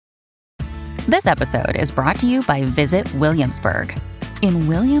This episode is brought to you by Visit Williamsburg. In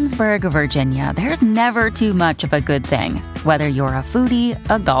Williamsburg, Virginia, there's never too much of a good thing. Whether you're a foodie,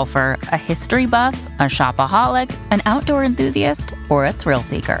 a golfer, a history buff, a shopaholic, an outdoor enthusiast, or a thrill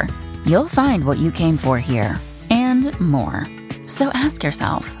seeker, you'll find what you came for here and more. So ask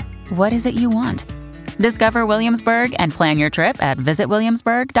yourself, what is it you want? Discover Williamsburg and plan your trip at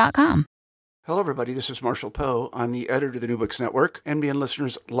visitwilliamsburg.com. Hello, everybody. This is Marshall Poe. I'm the editor of the New Books Network. NBN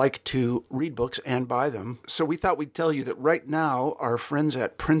listeners like to read books and buy them. So we thought we'd tell you that right now, our friends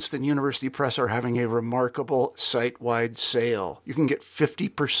at Princeton University Press are having a remarkable site-wide sale. You can get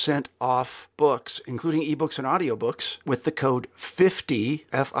 50% off books, including ebooks and audiobooks, with the code 50,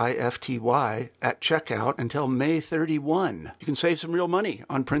 F-I-F-T-Y, at checkout until May 31. You can save some real money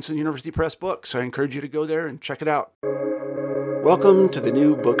on Princeton University Press books. I encourage you to go there and check it out. Welcome to the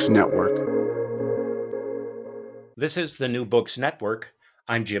New Books Network. This is the New Books Network.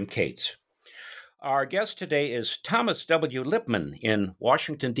 I'm Jim Cates. Our guest today is Thomas W. Lippman in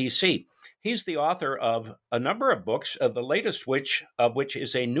Washington, D.C. He's the author of a number of books, the latest of which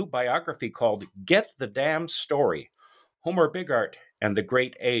is a new biography called Get the Damn Story, Homer Bigart and the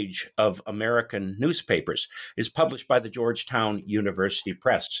Great Age of American Newspapers. It's published by the Georgetown University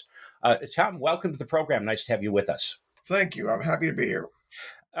Press. Tom, welcome to the program. Nice to have you with us. Thank you. I'm happy to be here.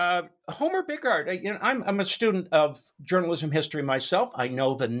 Homer Bigart, I'm a student of journalism history myself. I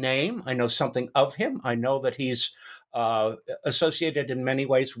know the name. I know something of him. I know that he's associated in many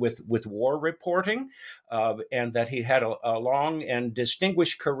ways with war reporting, and that he had a long and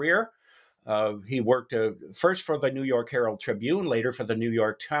distinguished career. He worked first for the New York Herald Tribune, later for the New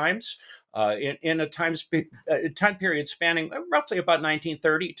York Times, in a time period spanning roughly about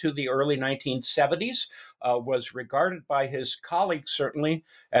 1930 to the early 1970s, was regarded by his colleagues certainly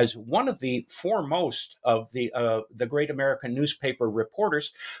as one of the foremost of the great American newspaper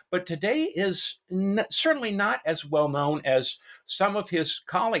reporters, but today is certainly not as well known as some of his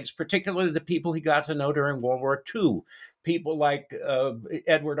colleagues, particularly the people he got to know during World War II. People like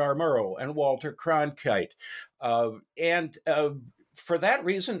Edward R. Murrow and Walter Cronkite. For that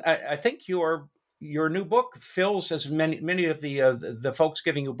reason, I think your new book fills, as many of the folks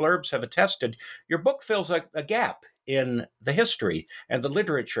giving you blurbs have attested, your book fills a gap in the history and the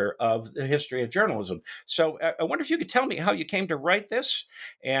literature of the history of journalism. So I wonder if you could tell me how you came to write this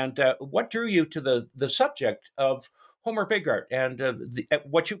and what drew you to the subject of Homer Bigart and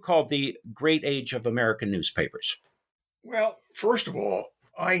what you call the Great Age of American Newspapers. Well, first of all,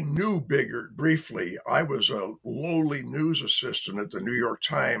 I knew Bigart briefly. I was a lowly news assistant at the New York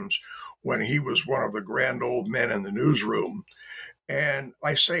Times when he was one of the grand old men in the newsroom. And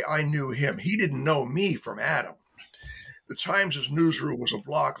I say I knew him. He didn't know me from Adam. The Times' newsroom was a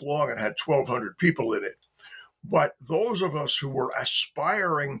block long and had 1,200 people in it. But those of us who were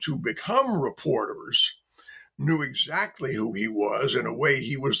aspiring to become reporters knew exactly who he was. In a way,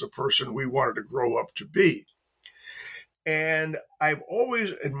 he was the person we wanted to grow up to be. And I've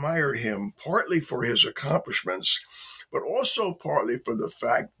always admired him, partly for his accomplishments, but also partly for the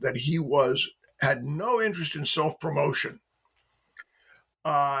fact that he had no interest in self-promotion.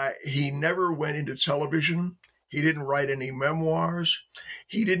 He never went into television. He didn't write any memoirs.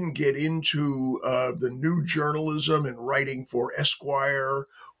 He didn't get into the new journalism and writing for Esquire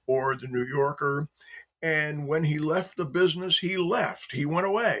or the New Yorker. And when he left the business, he left. He went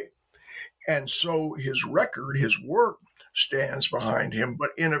away. And so his record, his work, stands behind him,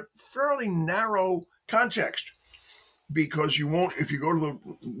 but in a fairly narrow context, because you won't, if you go to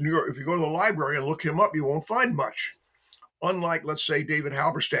the library and look him up, you won't find much. Unlike, let's say, David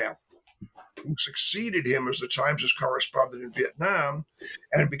Halberstam, who succeeded him as the Times' correspondent in Vietnam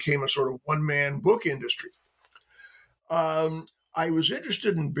and became a sort of one-man book industry. I was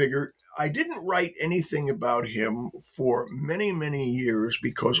interested in Bigart. I didn't write anything about him for many, many years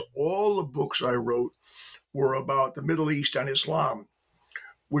because all the books I wrote were about the Middle East and Islam,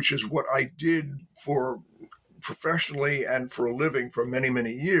 which is what I did for professionally and for a living for many,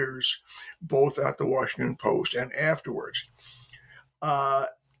 many years, both at the Washington Post and afterwards.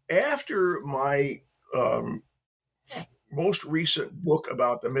 After my most recent book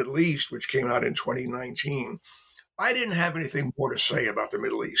about the Middle East, which came out in 2019, I didn't have anything more to say about the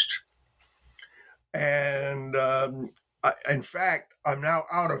Middle East. And in fact, I'm now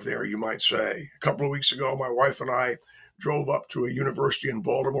out of there, you might say. A couple of weeks ago, my wife and I drove up to a university in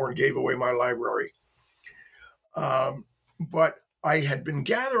Baltimore and gave away my library. But I had been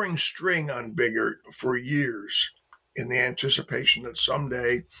gathering string on Bigart for years in the anticipation that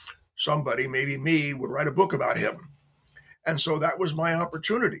someday somebody, maybe me, would write a book about him. And so that was my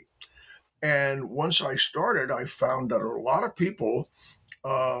opportunity. And once I started, I found that a lot of people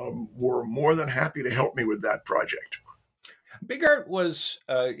were more than happy to help me with that project. Bigart was,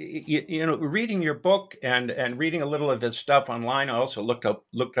 reading your book and reading a little of his stuff online. I also looked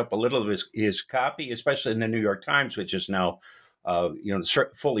up a little of his copy, especially in the New York Times, which is now,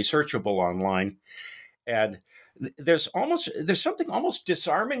 fully searchable online. And there's something almost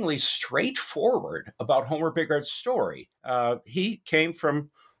disarmingly straightforward about Homer Bigart's story. He came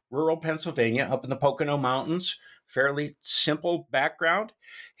from rural Pennsylvania, up in the Pocono Mountains. Fairly simple background.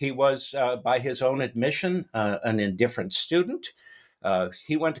 He was, by his own admission, an indifferent student.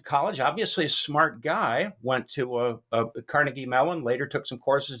 He went to college, obviously a smart guy, went to Carnegie Mellon, later took some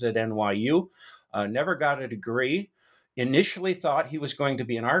courses at NYU, never got a degree. Initially thought he was going to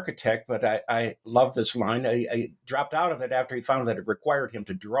be an architect, but I love this line. I dropped out of it after he found that it required him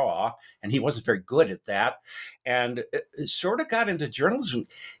to draw, and he wasn't very good at that, and sort of got into journalism.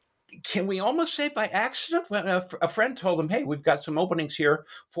 Can we almost say by accident? When a friend told him, hey, we've got some openings here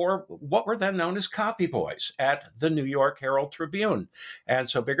for what were then known as copy boys at the New York Herald Tribune. And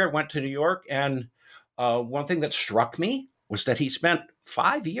so Bigart went to New York, and one thing that struck me was that he spent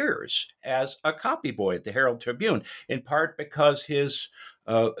 5 years as a copy boy at the Herald Tribune, in part because his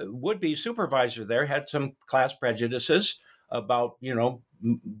would-be supervisor there had some class prejudices about,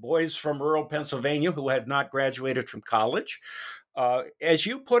 boys from rural Pennsylvania who had not graduated from college. As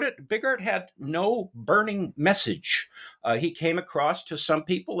you put it, Bigart had no burning message. He came across to some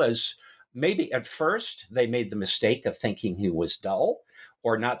people as maybe at first they made the mistake of thinking he was dull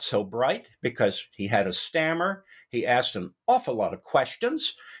or not so bright because he had a stammer. He asked an awful lot of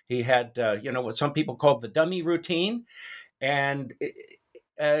questions. He had, what some people called the dummy routine. And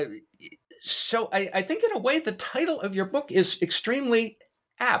so I think in a way the title of your book is extremely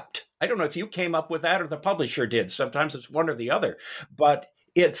apt. I don't know if you came up with that or the publisher did. Sometimes it's one or the other, but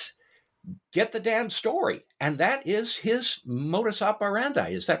it's get the damn story. And that is his modus operandi.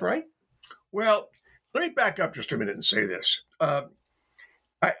 Is that right? Well, let me back up just a minute and say this.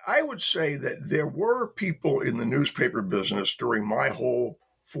 I would say that there were people in the newspaper business during my whole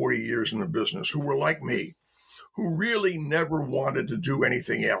 40 years in the business who were like me, who really never wanted to do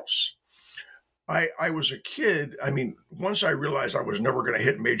anything else. I was a kid. I mean, once I realized I was never going to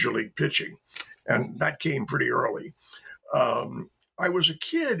hit major league pitching, and that came pretty early. I was a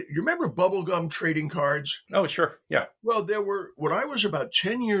kid. You remember bubblegum trading cards? Oh, sure. Yeah. Well, when I was about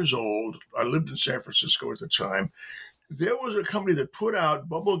 10 years old, I lived in San Francisco at the time, there was a company that put out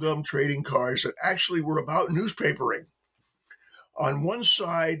bubblegum trading cards that actually were about newspapering. On one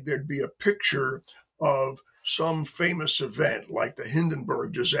side, there'd be a picture of some famous event like the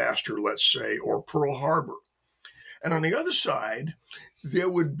Hindenburg disaster, let's say, or Pearl Harbor. And on the other side, there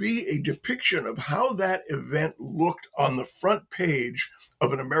would be a depiction of how that event looked on the front page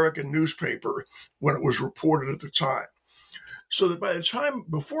of an American newspaper when it was reported at the time. So that by the time,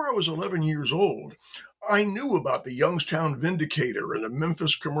 before I was 11 years old, I knew about the Youngstown Vindicator and the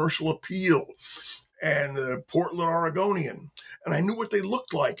Memphis Commercial Appeal and the Portland Oregonian. And I knew what they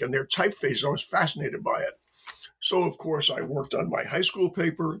looked like and their typefaces. I was fascinated by it. So, of course, I worked on my high school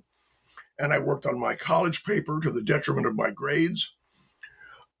paper and I worked on my college paper to the detriment of my grades.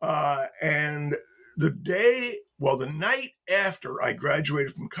 And the night after I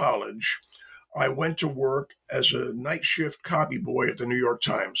graduated from college, I went to work as a night shift copy boy at the New York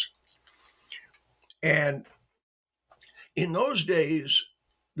Times. And in those days,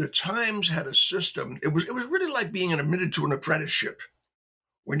 the Times had a system. It was really like being admitted to an apprenticeship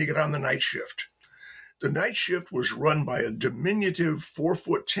when you get on the night shift. The night shift was run by a diminutive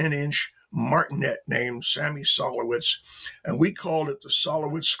 4-foot 10-inch martinet named Sammy Solowitz, and we called it the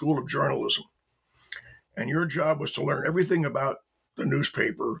Solowitz School of Journalism. And your job was to learn everything about the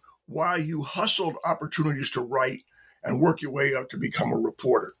newspaper while you hustled opportunities to write and work your way up to become a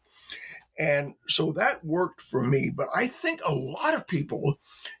reporter. And so that worked for me. But I think a lot of people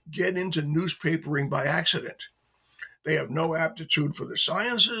get into newspapering by accident. They have no aptitude for the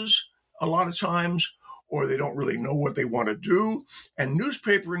sciences a lot of times, or they don't really know what they want to do. And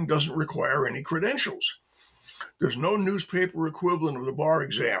newspapering doesn't require any credentials. There's no newspaper equivalent of the bar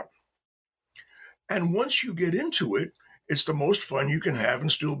exam. And once you get into it, it's the most fun you can have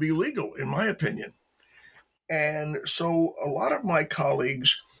and still be legal, in my opinion. And so a lot of my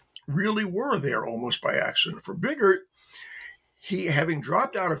colleagues really were there almost by accident. For Bigart, he, having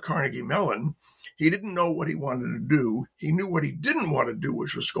dropped out of Carnegie Mellon, he didn't know what he wanted to do. He knew what he didn't want to do,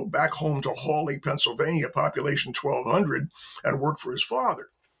 which was go back home to Hawley, Pennsylvania, population 1,200, and work for his father.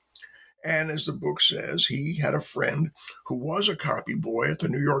 And as the book says, he had a friend who was a copy boy at the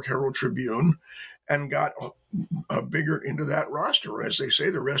New York Herald Tribune and got Bigart into that roster. As they say,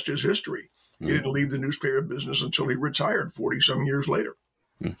 the rest is history. He didn't leave the newspaper business until he retired 40-some years later.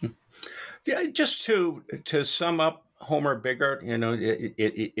 Mhm. Yeah, just to sum up Homer Bigart,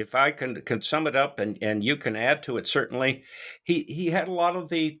 if I can sum it up, and you can add to it, certainly, he had a lot of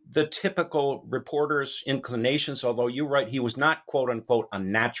the typical reporter's inclinations. Although you're right, he was not quote unquote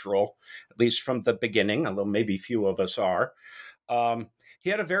unnatural, at least from the beginning. Although maybe few of us are. Um, he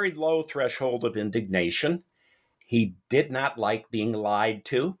had a very low threshold of indignation. He did not like being lied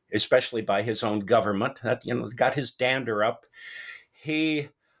to, especially by his own government. That got his dander up. He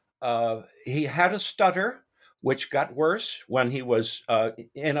had a stutter, which got worse when he was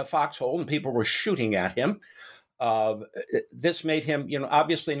in a foxhole and people were shooting at him. Uh, this made him,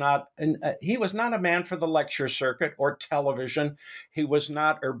 obviously not. He was not a man for the lecture circuit or television. He was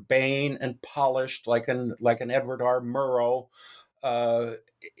not urbane and polished like an Edward R. Murrow. Uh,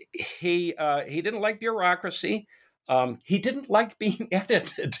 he didn't like bureaucracy. He didn't like being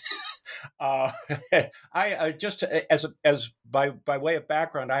edited. Uh, I just as by way of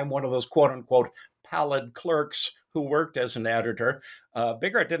background, I'm one of those quote unquote pallid clerks who worked as an editor.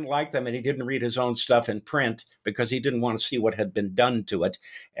 Bigart didn't like them, and he didn't read his own stuff in print because he didn't want to see what had been done to it.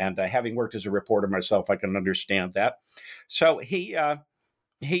 And having worked as a reporter myself, I can understand that. So he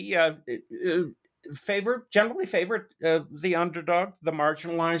generally favored the underdog, the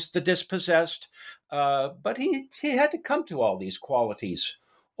marginalized, the dispossessed, but he had to come to all these qualities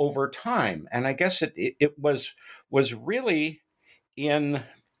over time, and I guess it was really in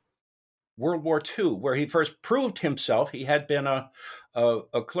World War II where he first proved himself. He had been a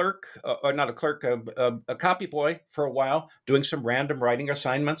clerk, or not a clerk, a copy boy for a while, doing some random writing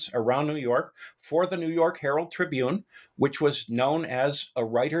assignments around New York for the New York Herald Tribune, which was known as a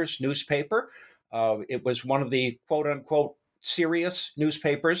writer's newspaper. It was one of the quote unquote serious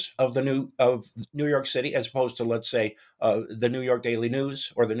newspapers of New York City, as opposed to, let's say, the New York Daily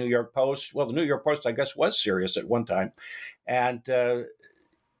News or the New York Post. Well, the New York Post, I guess, was serious at one time, and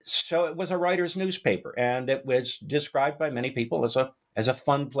so it was a writer's newspaper, and it was described by many people as a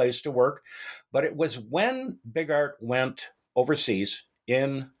fun place to work. But it was when Bigart went overseas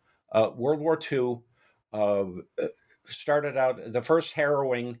in World War II. Started out, the first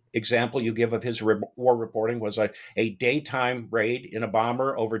harrowing example you give of his war reporting was a daytime raid in a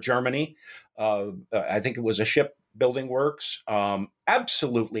bomber over Germany. I think it was a shipbuilding works.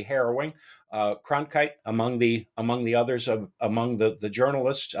 Absolutely harrowing. Cronkite among the others, among the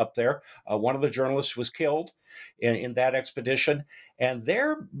journalists up there. One of the journalists was killed in that expedition, and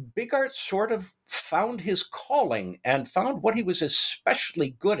there Bigart sort of found his calling and found what he was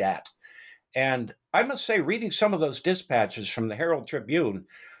especially good at. And I must say, reading some of those dispatches from the Herald Tribune,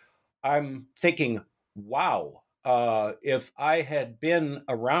 I'm thinking, wow, if I had been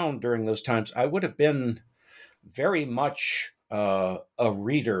around during those times, I would have been very much a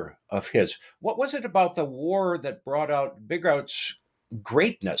reader of his. What was it about the war that brought out Bigart's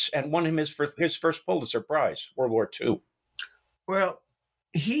greatness and won him his first Pulitzer Prize, World War II? Well,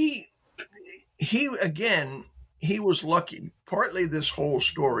 he again, he was lucky. Partly this whole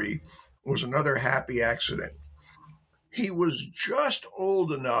story was another happy accident. He was just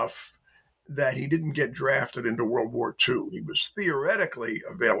old enough that he didn't get drafted into World War II. He was theoretically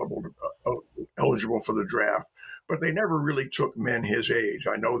eligible for the draft, but they never really took men his age.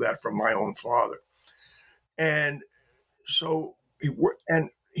 I know that from my own father. And so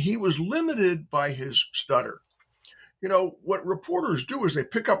he was limited by his stutter. What reporters do is they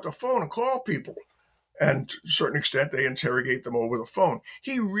pick up the phone and call people. And to a certain extent, they interrogate them over the phone.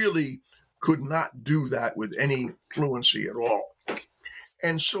 He really could not do that with any fluency at all.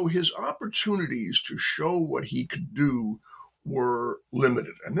 And so his opportunities to show what he could do were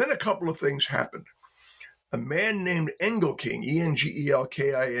limited. And then a couple of things happened. A man named Engelking,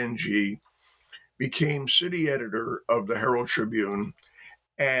 Engelking, became city editor of the Herald Tribune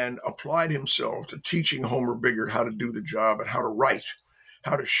and applied himself to teaching Homer Bigart how to do the job and how to write,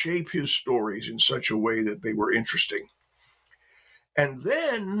 how to shape his stories in such a way that they were interesting. And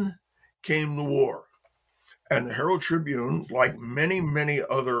then came the war. And the Herald Tribune, like many, many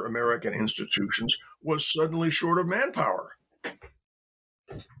other American institutions, was suddenly short of manpower.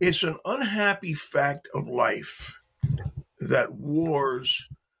 It's an unhappy fact of life that wars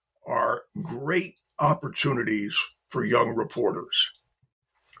are great opportunities for young reporters.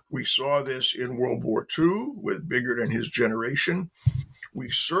 We saw this in World War II with Bigart and his generation. We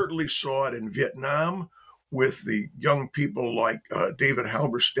certainly saw it in Vietnam with the young people like David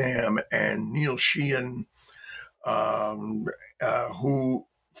Halberstam and Neil Sheehan, who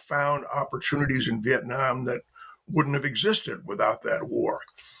found opportunities in Vietnam that wouldn't have existed without that war.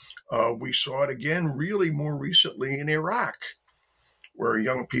 We saw it again really more recently in Iraq, where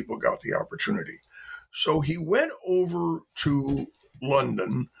young people got the opportunity. So he went over to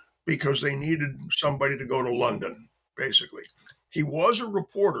London because they needed somebody to go to London, basically. He was a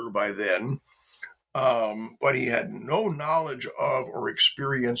reporter by then, but he had no knowledge of or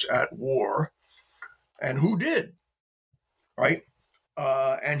experience at war. And who did, right?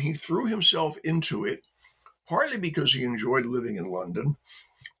 And he threw himself into it, partly because he enjoyed living in London,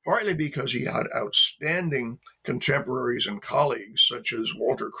 partly because he had outstanding contemporaries and colleagues such as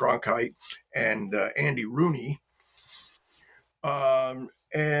Walter Cronkite and Andy Rooney,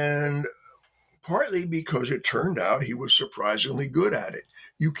 and partly because it turned out he was surprisingly good at it.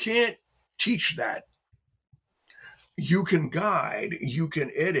 You can't teach that. You can guide, you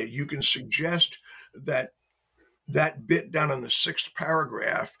can edit, you can suggest that that bit down in the 6th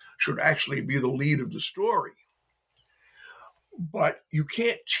paragraph should actually be the lead of the story. But you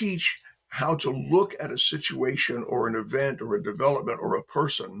can't teach how to look at a situation or an event or a development or a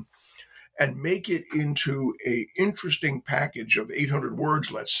person and make it into an interesting package of 800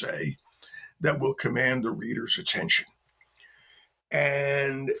 words, let's say, that will command the reader's attention.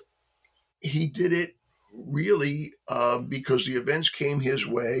 And he did it really because the events came his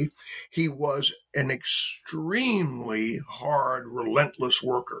way. He was an extremely hard, relentless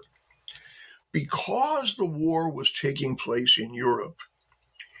worker. Because the war was taking place in Europe,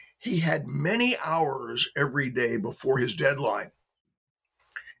 he had many hours every day before his deadline.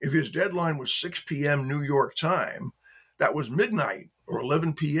 If his deadline was 6 p.m. New York time, that was midnight or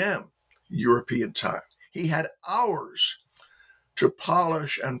 11 p.m. European time. He had hours to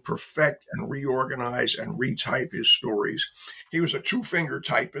polish and perfect and reorganize and retype his stories. He was a 2-finger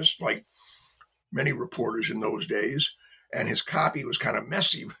typist, like many reporters in those days, and his copy was kind of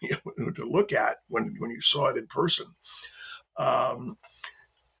messy to look at when you saw it in person.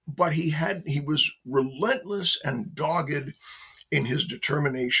 But he was relentless and dogged in his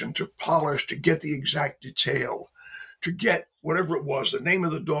determination to polish, to get the exact detail, to get whatever it was, the name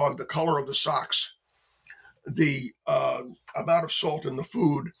of the dog, the color of the socks, the amount of salt in the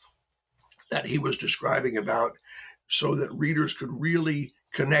food that he was describing about, so that readers could really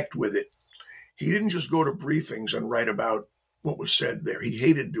connect with it. He didn't just go to briefings and write about what was said there. He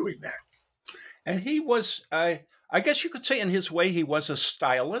hated doing that. And he was, I guess you could say in his way, he was a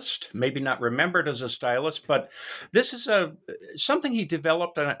stylist, maybe not remembered as a stylist, but this is something he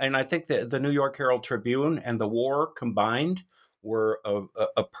developed. And I think the New York Herald Tribune and the war combined were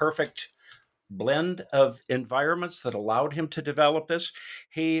a perfect blend of environments that allowed him to develop this.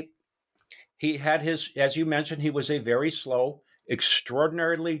 He had as you mentioned, he was a very slow,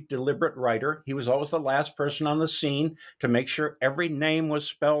 extraordinarily deliberate writer. He was always the last person on the scene to make sure every name was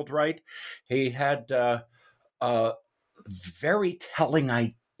spelled right. He had very telling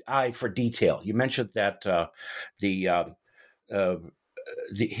eye for detail. You mentioned that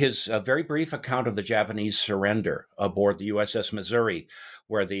his very brief account of the Japanese surrender aboard the USS Missouri,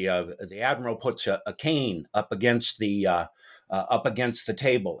 where the admiral puts a cane up against the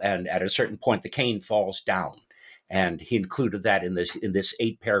table, and at a certain point the cane falls down, and he included that in this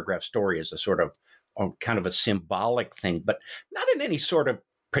 8-paragraph story as a sort of kind of a symbolic thing, but not in any sort of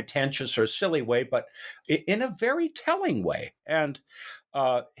pretentious or silly way, but in a very telling way. And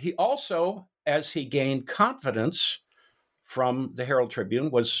he also, as he gained confidence from the Herald Tribune,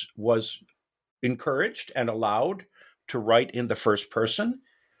 was encouraged and allowed to write in the first person.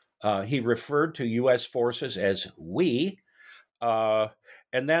 He referred to U.S. forces as we, and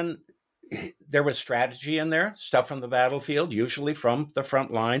then there was strategy in there, stuff from the battlefield, usually from the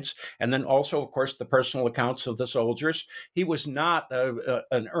front lines, and then also, of course, the personal accounts of the soldiers. He was not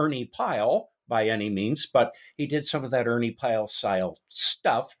an Ernie Pyle by any means, but he did some of that Ernie Pyle style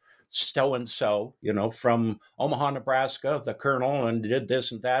stuff. So-and-so, from Omaha, Nebraska, the colonel, and did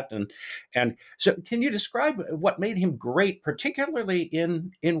this and that. And so can you describe what made him great, particularly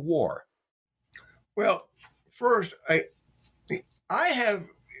in war? Well, first, I have,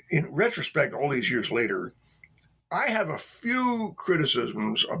 in retrospect, all these years later, I have a few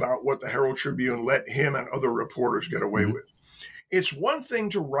criticisms about what the Herald Tribune let him and other reporters get away with. It's one thing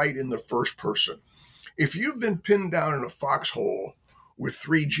to write in the first person. If you've been pinned down in a foxhole with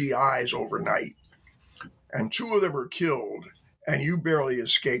 3 GIs overnight, and 2 of them are killed, and you barely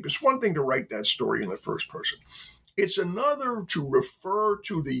escape, it's one thing to write that story in the first person. It's another to refer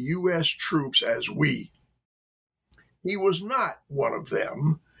to the U.S. troops as we. He was not one of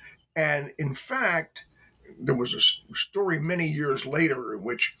them. And in fact, there was a story many years later in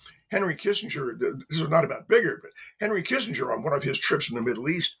which Henry Kissinger, this is not about Bigart, but Henry Kissinger on one of his trips in the Middle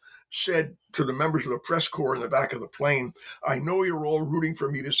East said to the members of the press corps in the back of the plane, "I know you're all rooting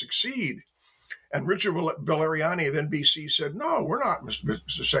for me to succeed." And Richard Valeriani of NBC said, "No, we're not, Mr.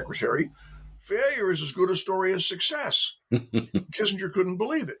 Secretary. failure is as good a story as success. Kissinger couldn't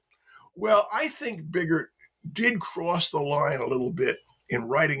believe it. Well, I think Bigart did cross the line a little bit in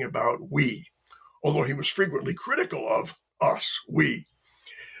writing about we, although he was frequently critical of us, we.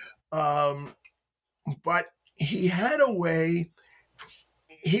 But he had a way,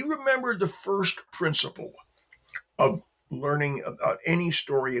 he remembered the first principle of learning about any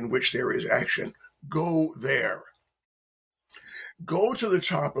story in which there is action. Go there. Go to the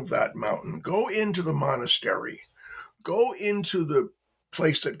top of that mountain. Go into the monastery. Go into the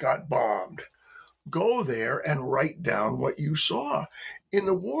place that got bombed. Go there and write down what you saw. In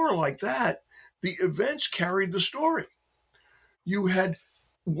a war like that, the events carried the story. You had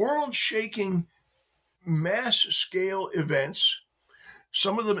world-shaking, mass-scale events,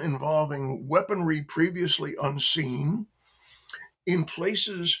 some of them involving weaponry previously unseen, in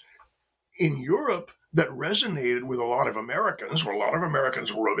places in Europe that resonated with a lot of Americans, where a lot of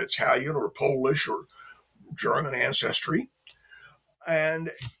Americans were of Italian or Polish or German ancestry.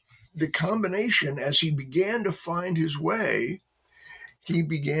 And the combination, as he began to find his way, he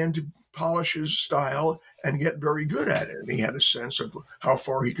began to polish his style and get very good at it. And he had a sense of how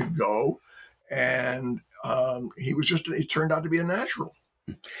far he could go. And it turned out to be a natural.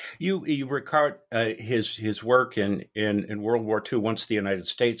 You regard his work in World War II. Once the United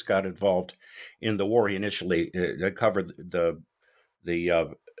States got involved in the war, he initially covered the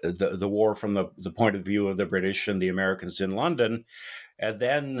war from the point of view of the British and the Americans in London, and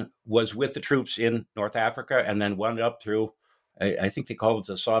then was with the troops in North Africa, and then went up through, I think they call it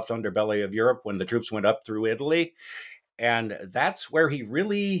the soft underbelly of Europe, when the troops went up through Italy. And that's where he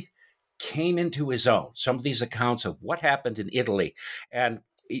really came into his own. Some of these accounts of what happened in Italy. And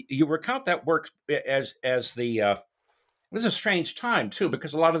you recount that work as it was a strange time, too,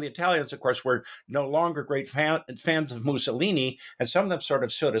 because a lot of the Italians, of course, were no longer great fans of Mussolini, and some of them sort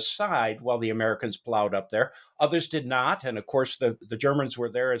of stood aside while the Americans plowed up there. Others did not, and of course, the Germans were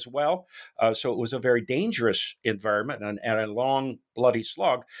there as well. So it was a very dangerous environment and a long, bloody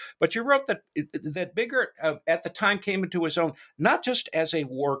slog. But you wrote that Bigart, at the time, came into his own, not just as a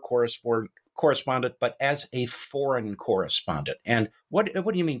war correspondent, but as a foreign correspondent. And what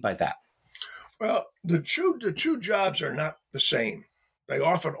do you mean by that? Well, the two jobs are not the same. They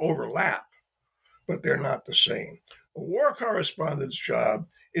often overlap, but they're not the same. A war correspondent's job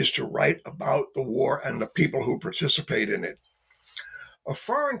is to write about the war and the people who participate in it. A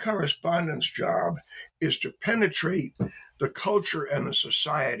foreign correspondent's job is to penetrate the culture and the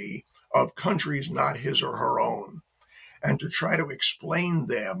society of countries not his or her own, and to try to explain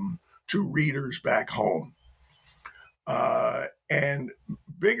them to readers back home. And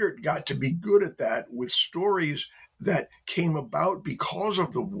Bigart got to be good at that with stories that came about because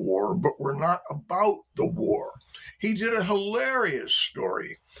of the war, but were not about the war. He did a hilarious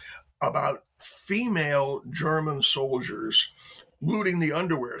story about female German soldiers looting the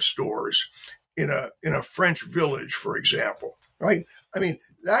underwear stores in a French village, for example, right? I mean,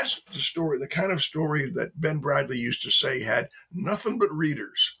 that's the story, the kind of story that Ben Bradley used to say had nothing but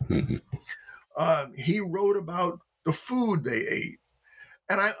readers. He wrote about the food they ate.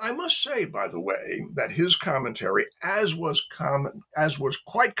 And I must say, by the way, that his commentary, as was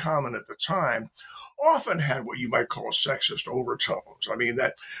quite common at the time, often had what you might call sexist overtones. I mean,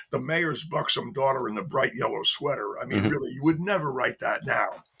 that the mayor's buxom daughter in the bright yellow sweater. I mean, really, you would never write that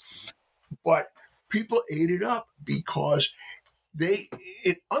now. But people ate it up because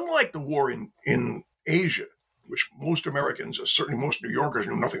unlike the war in Asia, which most Americans, certainly most New Yorkers,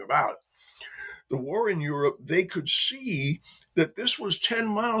 knew nothing about, the war in Europe, they could see that this was 10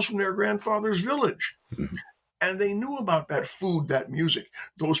 miles from their grandfather's village. And they knew about that food, that music,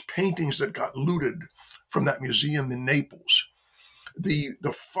 those paintings that got looted from that museum in Naples, the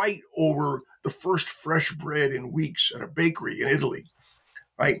fight over the first fresh bread in weeks at a bakery in Italy,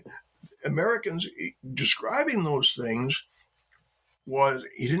 right? Americans describing those things was,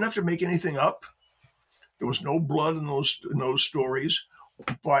 he didn't have to make anything up. There was no blood in those stories,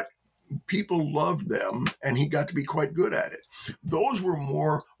 but people loved them, and he got to be quite good at it. Those were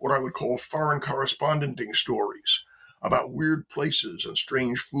more what I would call foreign correspondenting stories about weird places and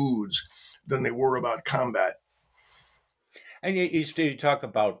strange foods than they were about combat. And you talk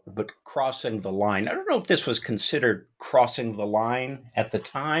about crossing the line. I don't know if this was considered crossing the line at the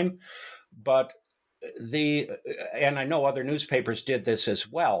time, but and I know other newspapers did this as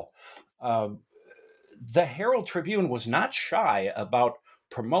well. The Herald Tribune was not shy about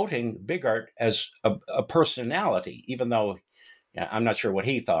promoting Bigart as a personality, even though Yeah, I'm not sure what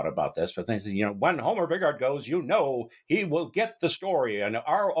he thought about this, but they said, when Homer Bigart goes, he will get the story. And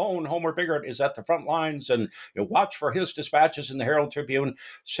our own Homer Bigart is at the front lines, and watch for his dispatches in the Herald Tribune.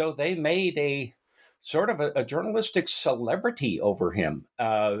 So they made a sort of a journalistic celebrity over him,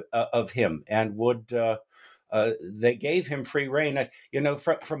 of him, and they gave him free reign.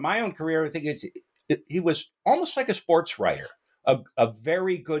 From my own career, I think he was almost like a sports writer. A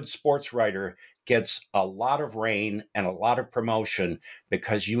very good sports writer gets a lot of reign and a lot of promotion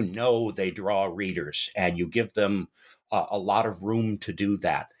because they draw readers, and you give them a lot of room to do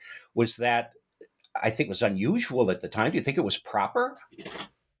that. Was that, I think, was unusual at the time? Do you think it was proper?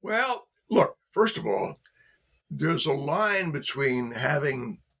 Well, look, first of all, there's a line between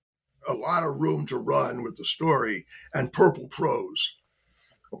having a lot of room to run with the story and purple prose.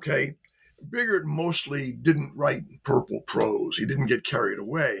 Okay? Bigart mostly didn't write purple prose. He didn't get carried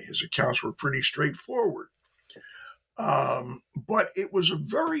away. His accounts were pretty straightforward. But it was a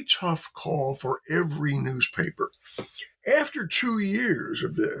very tough call for every newspaper. After 2 years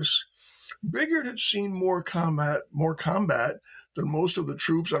of this, Bigart had seen more combat than most of the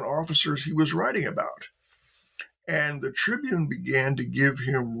troops and officers he was writing about. And the Tribune began to give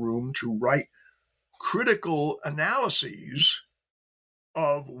him room to write critical analyses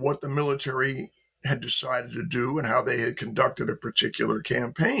of what the military had decided to do and how they had conducted a particular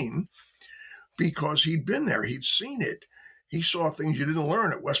campaign, because he'd been there, he'd seen it. He saw things you didn't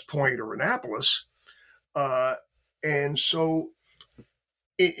learn at West Point or Annapolis. And so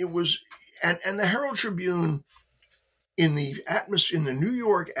it was, and the Herald Tribune in the New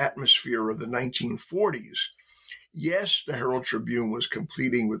York atmosphere of the 1940s, yes, the Herald Tribune was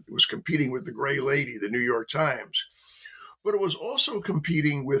competing with the Gray Lady, the New York Times, but it was also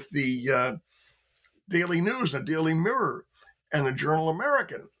competing with the Daily News, the Daily Mirror, and the Journal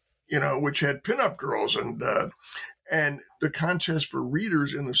American, which had pinup girls and the contest for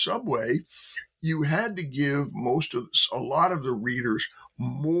readers in the subway. You had to give a lot of the readers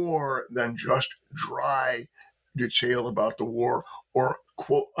more than just dry detail about the war or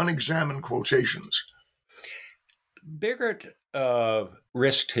unexamined quotations. Bigart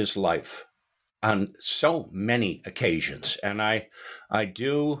risked his life on so many occasions, and I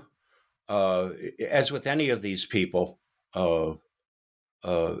do, as with any of these people,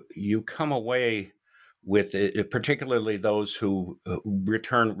 you come away with it, particularly those who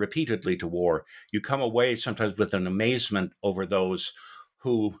return repeatedly to war. You come away sometimes with an amazement over those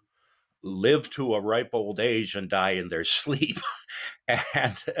who live to a ripe old age and die in their sleep.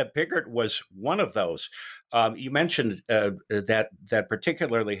 And Bigart was one of those. You mentioned that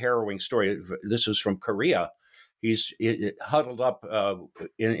particularly harrowing story. This is from Korea. He's huddled up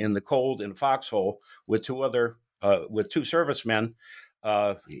in the cold in a foxhole with two servicemen.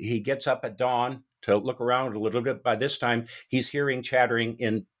 He gets up at dawn to look around a little bit. By this time, he's hearing chattering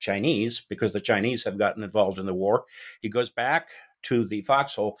in Chinese because the Chinese have gotten involved in the war. He goes back to the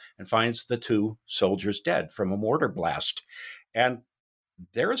foxhole and finds the two soldiers dead from a mortar blast. And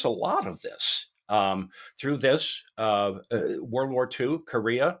there's a lot of this. Through this, World War II,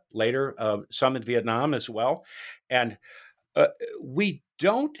 Korea, later some in Vietnam as well. And we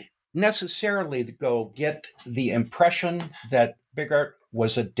don't necessarily get the impression that Bigart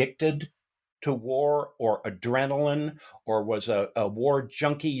was addicted to war or adrenaline or was a war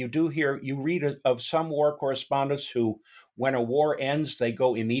junkie. You read of some war correspondents who, when a war ends, they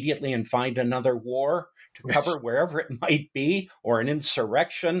go immediately and find another war to cover wherever it might be, or an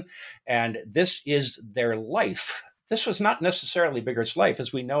insurrection. And this is their life. This was not necessarily Bigart's life.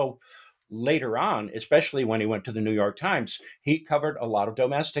 As we know later on, especially when he went to the New York Times, he covered a lot of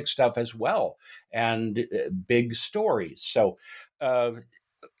domestic stuff as well and big stories. So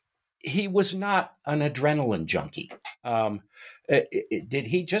he was not an adrenaline junkie. Did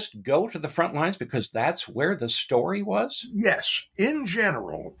he just go to the front lines because that's where the story was? Yes. In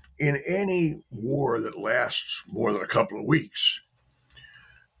general, in any war that lasts more than a couple of weeks,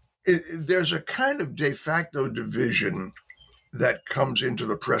 there's a kind of de facto division that comes into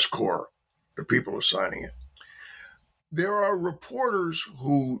the press corps, the people assigning it. There are reporters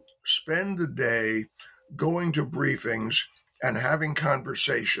who spend the day going to briefings and having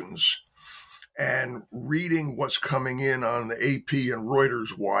conversations and reading what's coming in on the AP and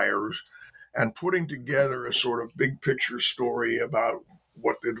Reuters wires and putting together a sort of big picture story about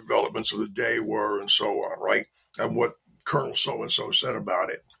what the developments of the day were and so on, right? And what Colonel so-and-so said about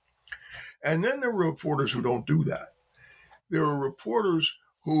it. And then there are reporters who don't do that. There are reporters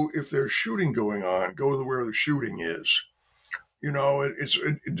who, if there's shooting going on, go to where the shooting is. It's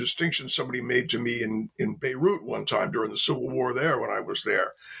a distinction somebody made to me in Beirut one time during the Civil War there when I was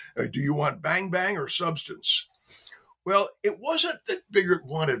there. Do you want bang bang or substance? Well, it wasn't that Bigart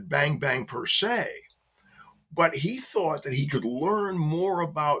wanted bang bang per se, but he thought that he could learn more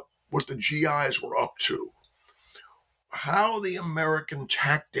about what the GIs were up to, how the American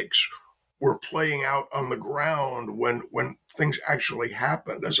tactics were playing out on the ground when things actually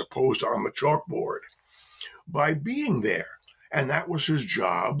happened as opposed to on the chalkboard by being there. And that was his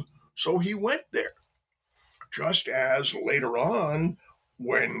job, so he went there. Just as later on,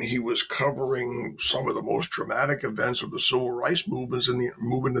 when he was covering some of the most dramatic events of the civil rights movement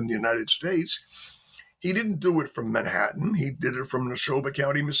in the United States, he didn't do it from Manhattan. He did it from Neshoba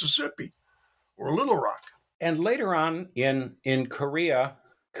County, Mississippi, or Little Rock. And later on in Korea,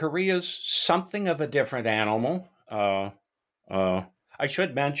 Korea's something of a different animal. I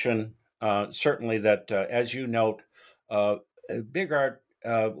should mention certainly that, as you note, Bigart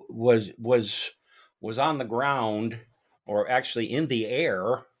was on the ground, or actually in the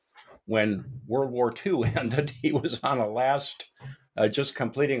air, when World War II ended. He was on just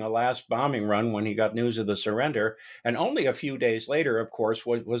completing a last bombing run when he got news of the surrender. And only a few days later, of course,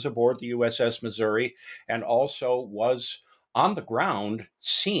 was aboard the USS Missouri, and also was on the ground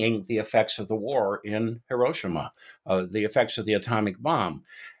seeing the effects of the war in Hiroshima, the effects of the atomic bomb.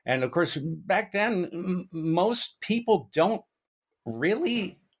 And of course, back then, most people didn't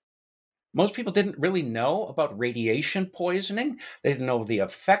really know about radiation poisoning. They didn't know the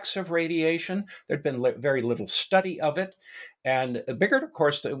effects of radiation. There'd been very little study of it. And Bigart, of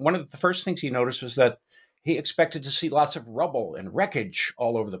course, one of the first things he noticed was that he expected to see lots of rubble and wreckage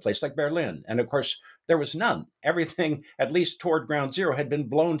all over the place, like Berlin. And of course, there was none. Everything, at least toward ground zero, had been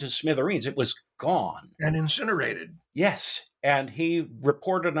blown to smithereens. It was gone. And incinerated. Yes. And he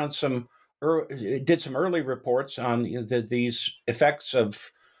reported on did some early reports on these effects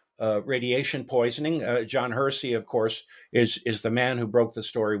of radiation poisoning. John Hersey, of course, is the man who broke the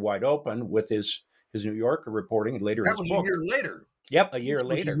story wide open with his New Yorker reporting later. That was book. A year later. Yep, a year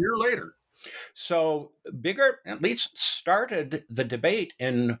later. A year later. So Bigart at least started the debate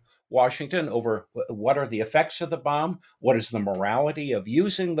in Washington over what are the effects of the bomb, what is the morality of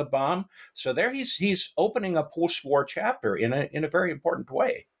using the bomb. So there he's opening a post-war chapter in a very important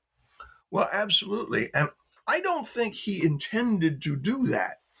way. Well, absolutely. And I don't think he intended to do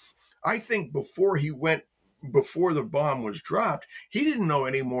that. I think before the bomb was dropped, he didn't know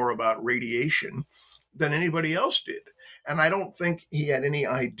any more about radiation than anybody else did. And I don't think he had any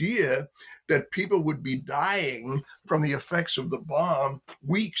idea that people would be dying from the effects of the bomb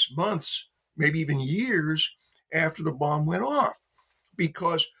weeks, months, maybe even years after the bomb went off.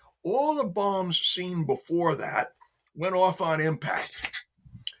 Because all the bombs seen before that went off on impact.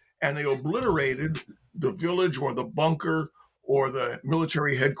 And they obliterated the village or the bunker or the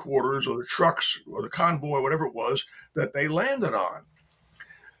military headquarters or the trucks or the convoy, whatever it was, that they landed on.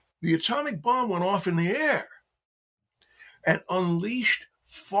 The atomic bomb went off in the air and unleashed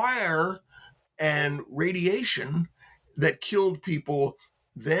fire and radiation that killed people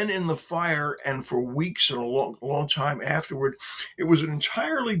then in the fire and for weeks and a long time afterward. It was an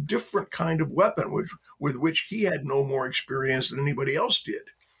entirely different kind of weapon with which he had no more experience than anybody else did.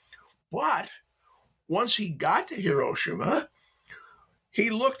 But once he got to Hiroshima, he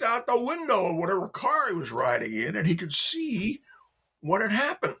looked out the window of whatever car he was riding in, and he could see what had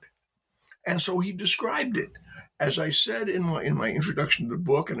happened. And so he described it. As I said in my introduction to the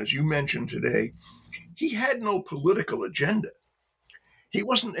book, and as you mentioned today, he had no political agenda. He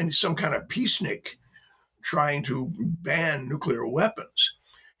wasn't some kind of peacenik trying to ban nuclear weapons.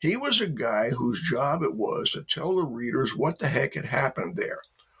 He was a guy whose job it was to tell the readers what the heck had happened there,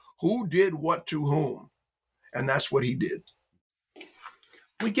 who did what to whom, and that's what he did.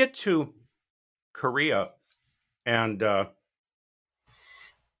 We get to Korea, and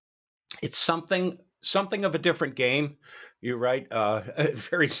it's something of a different game. You write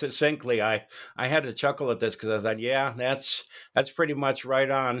very succinctly. I had to chuckle at this because I thought, yeah, that's pretty much right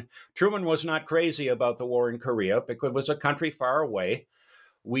on. Truman was not crazy about the war in Korea because it was a country far away.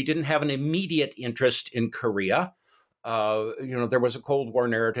 We didn't have an immediate interest in Korea. There was a Cold War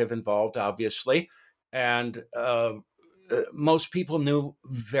narrative involved, obviously, and most people knew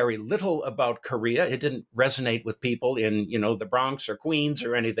very little about Korea. It didn't resonate with people in, the Bronx or Queens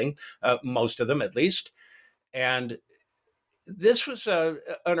or anything, most of them at least. And this was an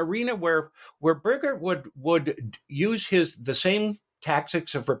arena where Bigart would use the same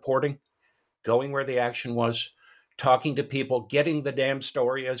tactics of reporting, going where the action was, talking to people, getting the damn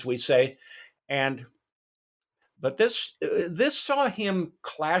story, as we say. But this saw him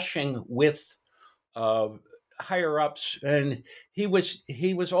clashing with higher ups, and he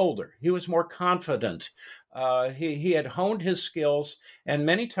was older. He was more confident. He had honed his skills, and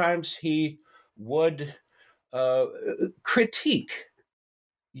many times he would critique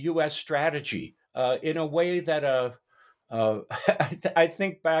U.S. strategy in a way that I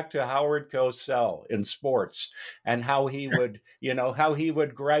think back to Howard Cosell in sports and how he would,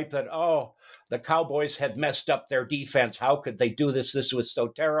 gripe that, the Cowboys had messed up their defense. How could they do this? This was so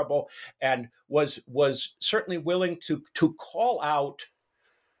terrible, and was certainly willing to call out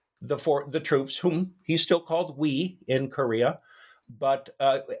the troops, whom he still called we in Korea, but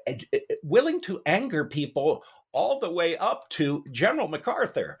willing to anger people all the way up to General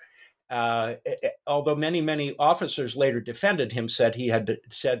MacArthur. Although many officers later defended him, said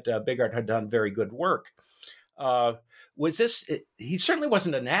Bigart had done very good work. He certainly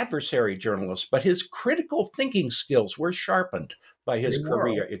wasn't an adversary journalist, but his critical thinking skills were sharpened by his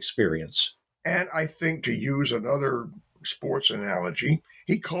Korea experience. And I think, to use another sports analogy,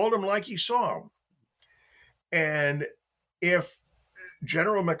 he called him like he saw him. And if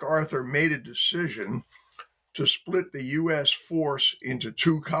General MacArthur made a decision to split the U.S. force into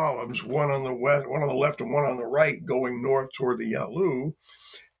two columns, one on the left and one on the right, going north toward the Yalu,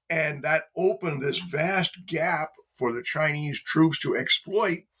 and that opened this vast gap for the Chinese troops to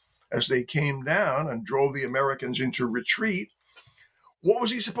exploit as they came down and drove the Americans into retreat. What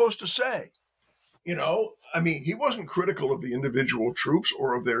was he supposed to say? He wasn't critical of the individual troops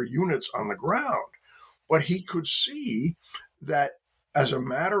or of their units on the ground, but he could see that as a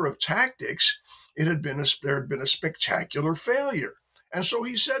matter of tactics, there had been a spectacular failure. And so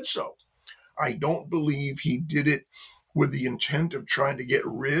he said so. I don't believe he did it with the intent of trying to get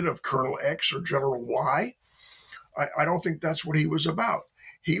rid of Colonel X or General Y. I don't think that's what he was about.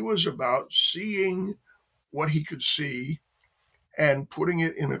 He was about seeing what he could see and putting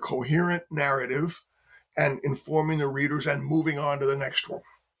it in a coherent narrative and informing the readers and moving on to the next one.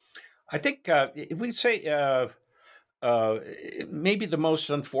 I think if we say maybe the most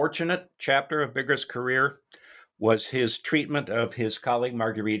unfortunate chapter of Bigart's career was his treatment of his colleague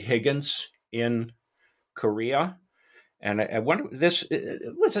Marguerite Higgins in Korea. And I wonder,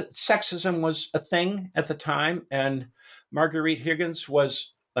 sexism was a thing at the time, and Marguerite Higgins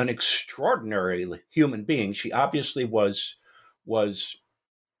was an extraordinary human being. She obviously was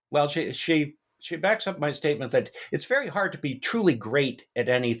she backs up my statement that it's very hard to be truly great at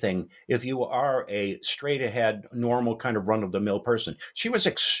anything if you are a straight-ahead, normal kind of run-of-the-mill person. She was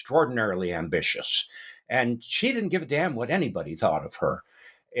extraordinarily ambitious, and she didn't give a damn what anybody thought of her,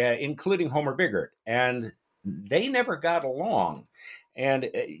 including Homer Bigart. And they never got along. And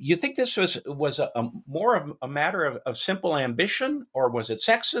you think this was more of a matter of simple ambition, or was it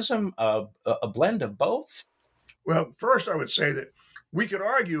sexism, a blend of both? Well, first I would say that we could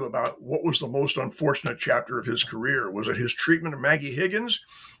argue about what was the most unfortunate chapter of his career. Was it his treatment of Maggie Higgins,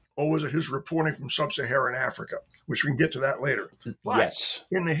 or was it his reporting from sub-Saharan Africa, which we can get to that later. But yes.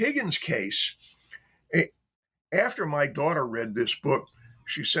 In the Higgins case, after my daughter read this book,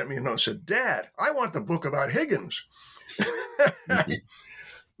 she sent me a note and said, "Dad, I want the book about Higgins."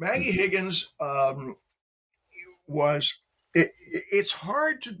 Maggie Higgins it's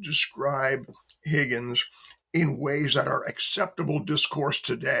hard to describe Higgins in ways that are acceptable discourse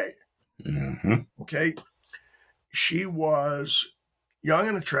today. Mm-hmm. Okay? She was young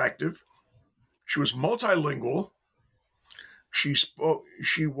and attractive. She was multilingual. She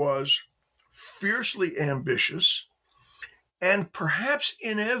was fiercely ambitious. And perhaps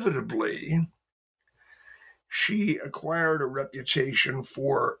inevitably, she acquired a reputation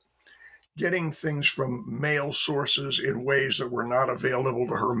for getting things from male sources in ways that were not available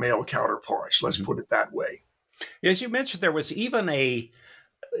to her male counterparts. Let's put it that way. As you mentioned, there was even a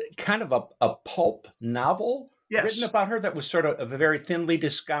kind of a pulp novel written about her that was sort of a very thinly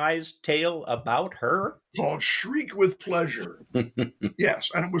disguised tale about her. Called Shriek with Pleasure.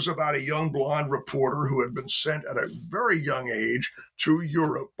 Yes, and it was about a young blonde reporter who had been sent at a very young age to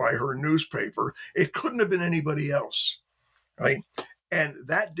Europe by her newspaper. It couldn't have been anybody else, right? And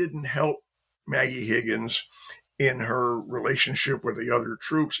that didn't help Maggie Higgins in her relationship with the other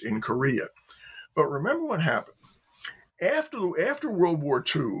troops in Korea. But remember what happened. After World War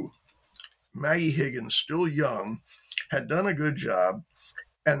II, Maggie Higgins, still young, had done a good job,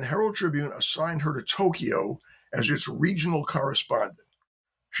 and the Herald Tribune assigned her to Tokyo as its regional correspondent.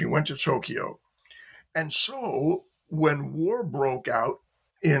 She went to Tokyo. And so when war broke out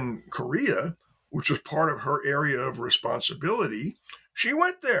in Korea, which was part of her area of responsibility, she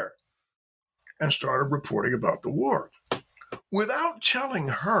went there and started reporting about the war. Without telling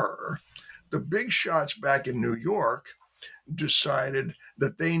her, the big shots back in New York decided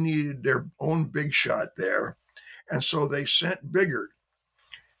that they needed their own big shot there. And so they sent Bigart.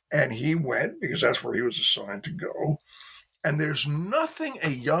 And he went, because that's where he was assigned to go. And there's nothing a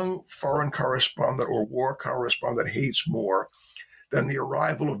young foreign correspondent or war correspondent hates more than the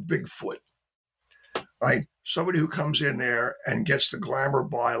arrival of Bigfoot. Right? Somebody who comes in there and gets the glamour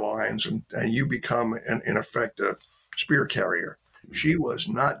bylines, and you become, in effect, a spear carrier. She was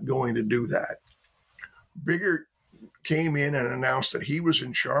not going to do that. Bigart came in and announced that he was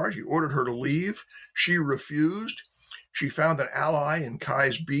in charge. He ordered her to leave. She refused. She found an ally in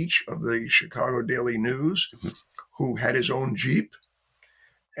Kais Beach of the Chicago Daily News, who had his own Jeep.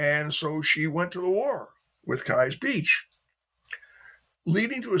 And so she went to the war with Kais Beach,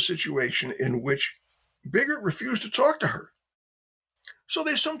 leading to a situation in which Bigart refused to talk to her. So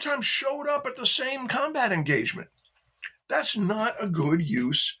they sometimes showed up at the same combat engagement. That's not a good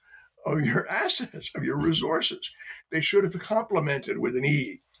use of your assets, of your resources. They should have complemented with an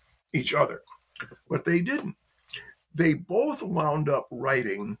E each other, but they didn't. They both wound up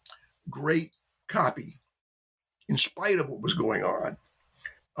writing great copy in spite of what was going on.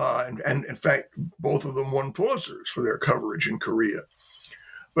 And in fact, both of them won Pulitzers for their coverage in Korea.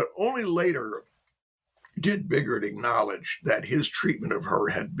 But only later did Bigart acknowledge that his treatment of her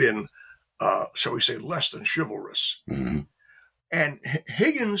had been, shall we say, less than chivalrous. Mm-hmm. And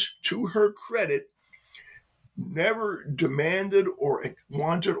Higgins, to her credit, never demanded or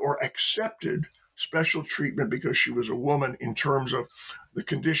wanted or accepted special treatment because she was a woman in terms of the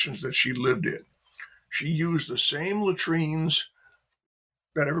conditions that she lived in. She used the same latrines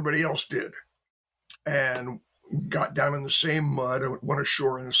that everybody else did and got down in the same mud and went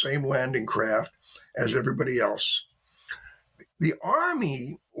ashore in the same landing craft as everybody else. The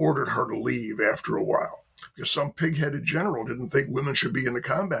Army ordered her to leave after a while because some pig-headed general didn't think women should be in the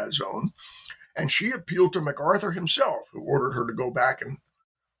combat zone. And she appealed to MacArthur himself, who ordered her to go back and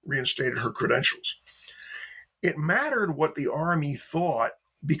reinstated her credentials. It mattered what the Army thought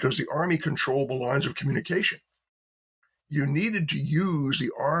because the Army controlled the lines of communication. You needed to use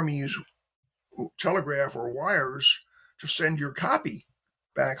the Army's telegraph or wires to send your copy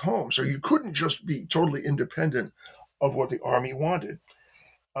back home. So you couldn't just be totally independent of what the Army wanted.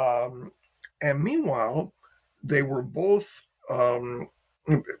 And meanwhile, they were both,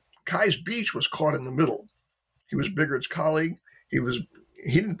 Kais Beach was caught in the middle. He was Bigart's colleague. He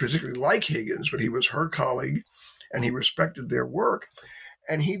didn't particularly like Higgins, but he was her colleague, and he respected their work.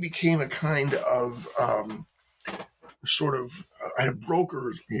 And he became a kind of a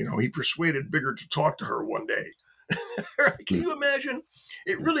broker. He persuaded Bigart to talk to her one day. Can you imagine?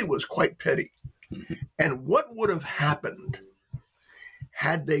 It really was quite petty. And what would have happened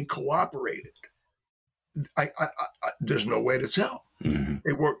had they cooperated? There's no way to tell. Mm-hmm.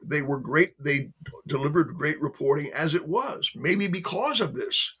 They were great. They delivered great reporting as it was, maybe because of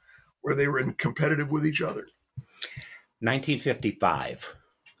this, where they were competitive with each other. 1955.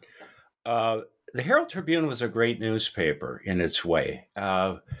 The Herald Tribune was a great newspaper in its way.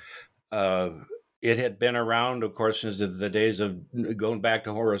 It had been around, of course, since the days of going back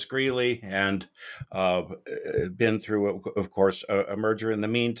to Horace Greeley, and been through, of course, a merger in the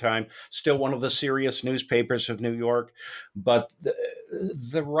meantime. Still one of the serious newspapers of New York, but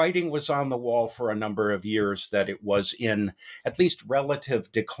the writing was on the wall for a number of years that it was in at least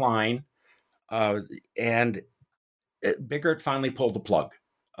relative decline, and Bigart finally pulled the plug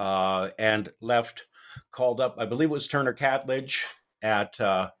and left, called up, I believe it was Turner Catledge at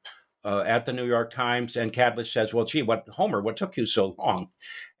the New York Times, and Catledge says, "Well, gee, Homer, what took you so long?"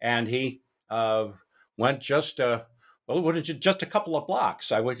 And he went just a couple of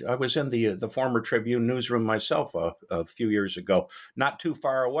blocks. I was in the former Tribune newsroom myself a few years ago, not too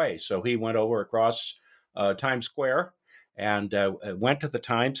far away. So he went over across Times Square and went to the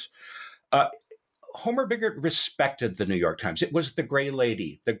Times. Homer Bigart respected the New York Times. It was the gray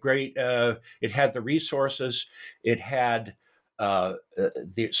lady, it had the resources, it had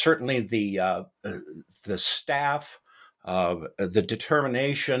certainly the staff, the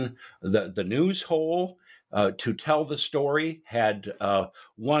determination, the news hole to tell the story, had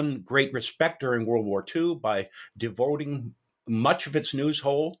won great respect during World War II by devoting much of its news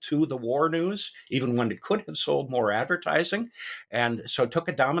hole to the war news, even when it could have sold more advertising, and so took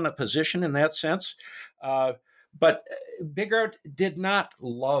a dominant position in that sense. But Bigart did not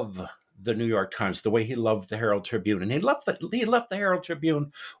love the New York Times the way he loved the Herald Tribune, and he left the Herald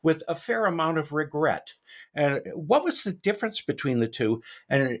Tribune with a fair amount of regret. And what was the difference between the two,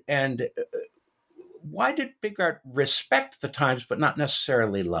 and why did Bigart respect the Times but not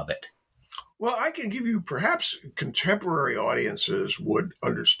necessarily love it? Well, I can give you, perhaps contemporary audiences would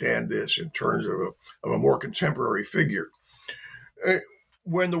understand this in terms of a more contemporary figure.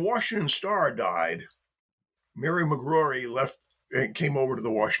 When the Washington Star died, Mary McGrory left and came over to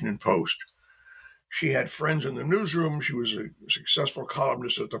the Washington Post. She had friends in the newsroom. She was a successful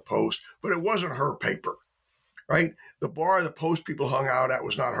columnist at the Post, but it wasn't her paper, right? The bar the Post people hung out at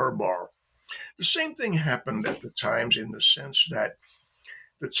was not her bar. The same thing happened at the Times in the sense that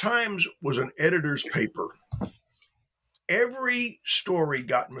the Times was an editor's paper. Every story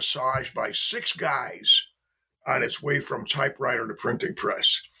got massaged by 6 guys on its way from typewriter to printing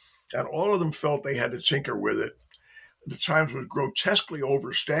press, and all of them felt they had to tinker with it. The Times was grotesquely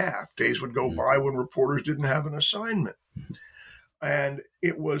overstaffed. Days would go by when reporters didn't have an assignment. And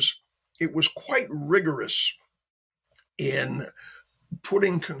it was quite rigorous in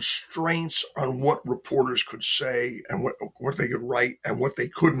putting constraints on what reporters could say and what they could write and what they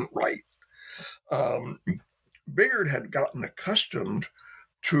couldn't write. Bigart had gotten accustomed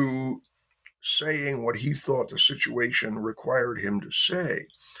to saying what he thought the situation required him to say.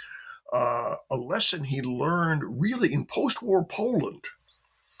 A lesson he learned really in post-war Poland,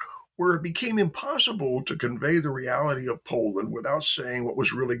 where it became impossible to convey the reality of Poland without saying what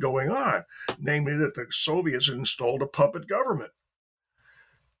was really going on, namely that the Soviets had installed a puppet government.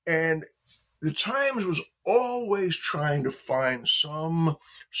 And the Times was always trying to find some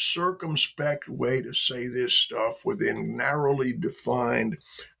circumspect way to say this stuff within narrowly defined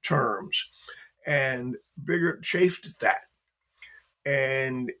terms. And Bigart chafed at that.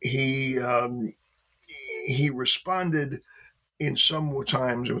 And he responded in some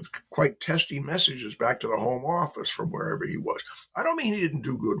times with quite testy messages back to the Home Office from wherever he was. I don't mean he didn't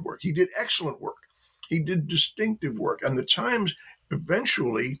do good work. He did excellent work. He did distinctive work. And the Times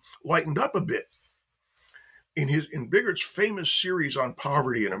eventually lightened up a bit. In Bigart's famous series on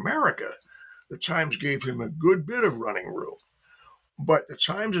poverty in America, the Times gave him a good bit of running room. But the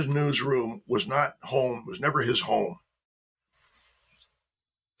Times' newsroom was not home, was never his home.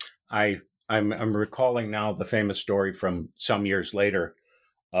 I'm recalling now the famous story from some years later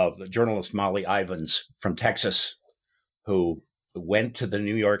of the journalist Molly Ivins from Texas, who went to the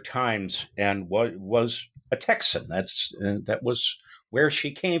New York Times and was a Texan. That was where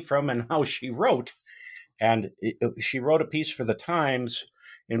she came from and how she wrote. And she wrote a piece for the Times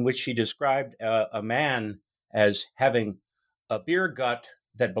in which she described a man as having a beer gut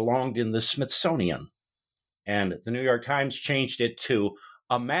that belonged in the Smithsonian. And the New York Times changed it to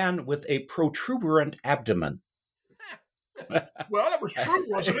a man with a protuberant abdomen. Well, that was true,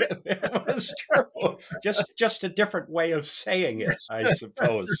 wasn't it? It was true. Just a different way of saying it, I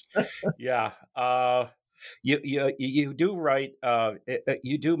suppose. Yeah. You do write.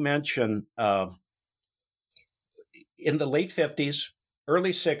 You do mention in the late 50s,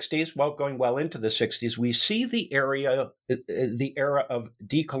 early 60s, going well into the 60s, we see the era of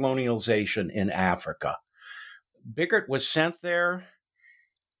decolonialization in Africa. Bigart was sent there.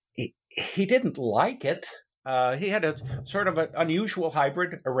 He didn't like it. He had a sort of an unusual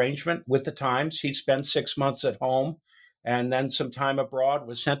hybrid arrangement with the Times. He'd spend 6 months at home and then some time abroad,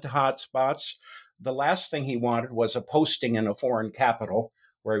 was sent to hot spots. The last thing he wanted was a posting in a foreign capital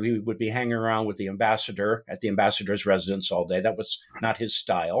where he would be hanging around with the ambassador at the ambassador's residence all day. That was not his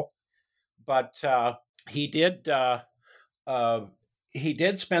style. But he did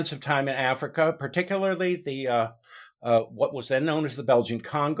spend some time in Africa, particularly the what was then known as the Belgian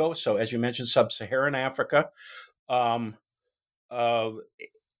Congo. So, as you mentioned, sub-Saharan Africa.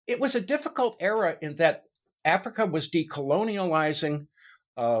 It was a difficult era in that Africa was decolonializing.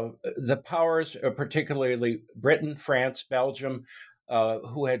 The powers, particularly Britain, France, Belgium,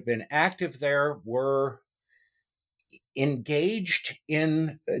 who had been active there, were engaged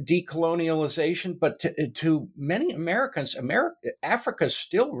in decolonialization. But to many Americans, Africa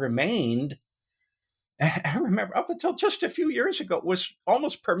still remained. I remember up until just a few years ago, it was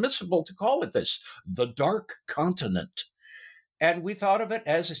almost permissible to call it this, the Dark Continent. And we thought of it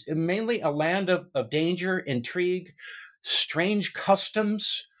as mainly a land of danger, intrigue, strange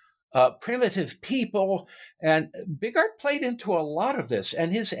customs, primitive people. And Bigart played into a lot of this.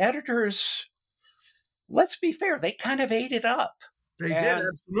 And his editors, let's be fair, they kind of ate it up. They did,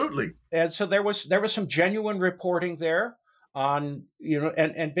 absolutely. And so there was some genuine reporting there on,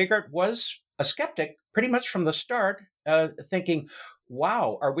 and Bigart was a skeptic pretty much from the start, thinking,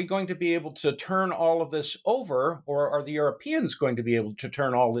 wow, are we going to be able to turn all of this over, or are the Europeans going to be able to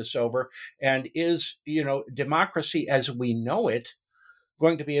turn all this over? And is, democracy as we know it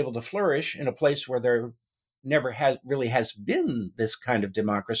going to be able to flourish in a place where there never has been this kind of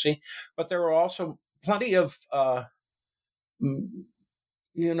democracy? But there are also plenty of,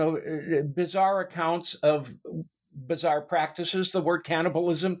 bizarre accounts of bizarre practices. The word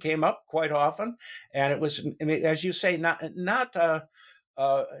cannibalism came up quite often, and it was, as you say, not the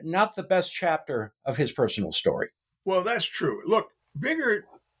best chapter of his personal story. Well, that's true. Look, Bigart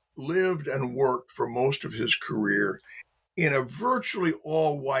lived and worked for most of his career in a virtually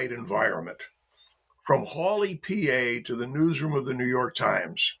all-white environment, from Hawley, PA to the newsroom of the New York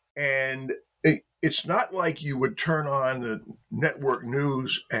Times. And it's not like you would turn on the network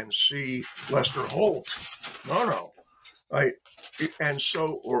news and see Lester Holt. No. Right? And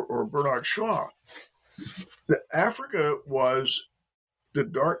so, or Bernard Shaw. Africa was the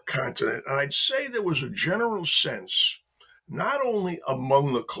dark continent. And I'd say there was a general sense, not only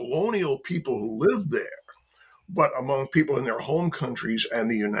among the colonial people who lived there, but among people in their home countries and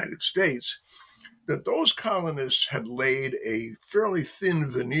the United States, that those colonists had laid a fairly thin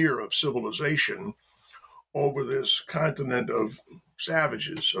veneer of civilization over this continent of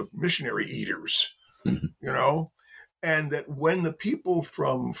savages, of missionary eaters, and that when the people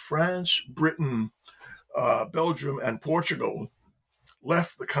from France, Britain, Belgium, and Portugal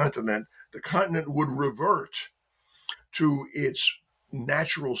left the continent would revert to its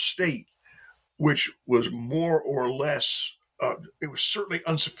natural state, which was more or less, it was certainly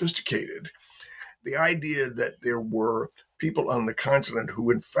unsophisticated. The idea that there were people on the continent who,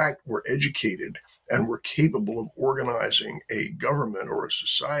 in fact, were educated and were capable of organizing a government or a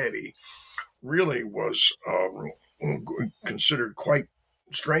society really was considered quite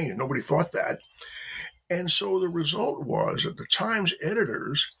strange. Nobody thought that. And so the result was that the Times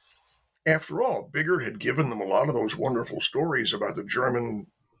editors, after all, Bigart had given them a lot of those wonderful stories about the German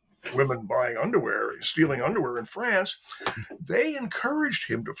women buying underwear, stealing underwear in France. They encouraged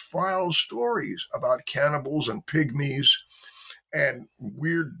him to file stories about cannibals and pygmies and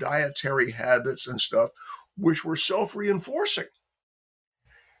weird dietary habits and stuff, which were self-reinforcing.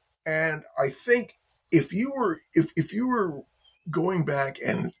 And I think if you were going back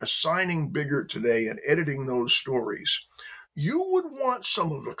and assigning Bigart today and editing those stories, you would want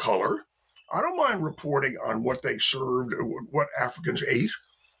some of the color. I don't mind reporting on what they served, or what Africans ate.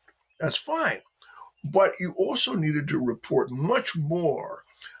 That's fine. But you also needed to report much more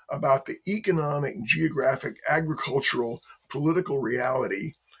about the economic, geographic, agricultural, political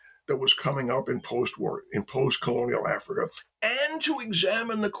reality that was coming up in post-war, in post-colonial Africa, and to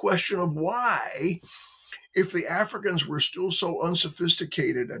examine the question of why, if the Africans were still so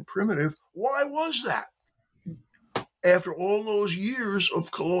unsophisticated and primitive, why was that? After all those years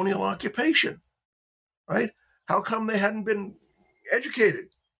of colonial occupation, right? How come they hadn't been educated,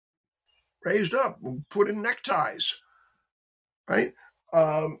 raised up, put in neckties, right?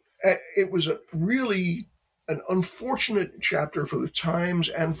 It was really an unfortunate chapter for the Times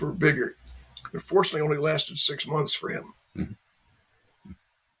and for Bigart. Unfortunately, only lasted 6 months for him. Mm-hmm.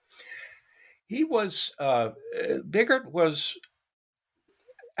 He was, Bigart was,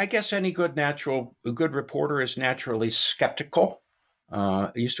 I guess any good reporter is naturally skeptical.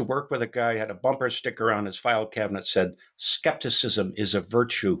 I used to work with a guy who had a bumper sticker on his file cabinet that said, "Skepticism is a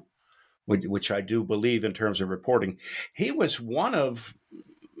virtue," which I do believe in terms of reporting. He was one of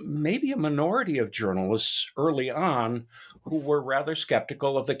maybe a minority of journalists early on who were rather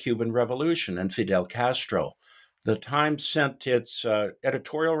skeptical of the Cuban Revolution and Fidel Castro. The Times sent its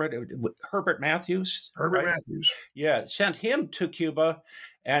editorial, Herbert Matthews. Herbert Matthews. Yeah, sent him to Cuba,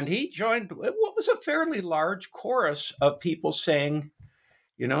 and he joined what was a fairly large chorus of people saying,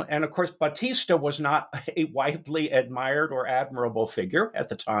 and of course, Batista was not a widely admired or admirable figure at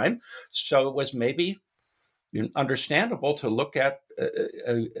the time. So it was maybe understandable to look at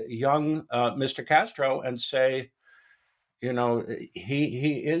a young Mr. Castro and say,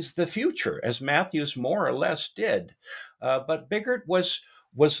 he is the future, as Matthews more or less did. But Bigart was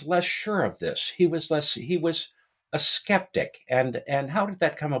less sure of this. He was a skeptic. And how did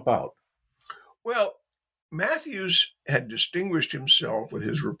that come about? Well, Matthews had distinguished himself with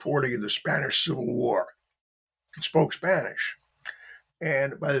his reporting of the Spanish Civil War. He spoke Spanish.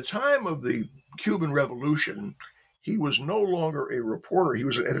 And by the time of the Cuban Revolution, he was no longer a reporter. He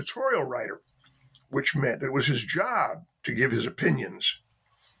was an editorial writer, which meant that it was his job to give his opinions.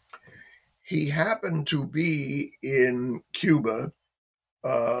 He happened to be in Cuba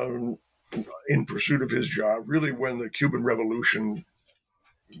in pursuit of his job, really when the Cuban Revolution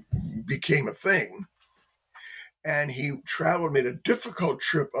became a thing. And he traveled, made a difficult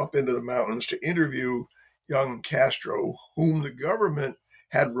trip up into the mountains to interview young Castro, whom the government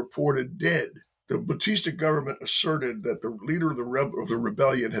had reported dead. The Batista government asserted that the leader of the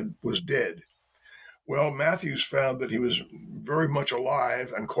rebellion was dead. Well, Matthews found that he was very much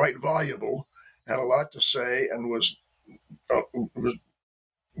alive and quite voluble, had a lot to say, and was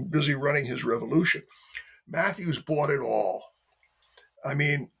busy running his revolution. Matthews bought it all. I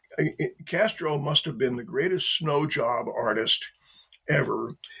mean, Castro must have been the greatest snow job artist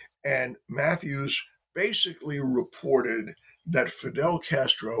ever, and Matthews basically reported that Fidel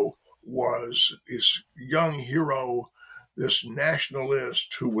Castro was this young hero, this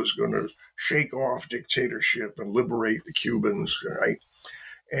nationalist who was going to shake off dictatorship and liberate the Cubans, right?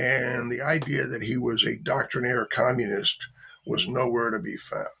 And the idea that he was a doctrinaire communist was nowhere to be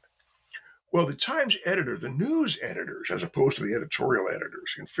found. Well, the Times editor, the news editors, as opposed to the editorial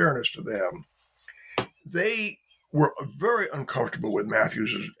editors, in fairness to them, they were very uncomfortable with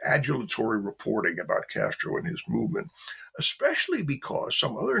Matthews's adulatory reporting about Castro and his movement, especially because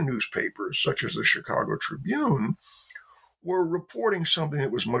some other newspapers, such as the Chicago Tribune, were reporting something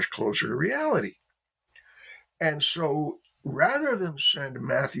that was much closer to reality. And so rather than send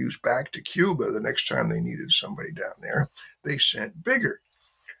Matthews back to Cuba the next time they needed somebody down there, they sent Bigart.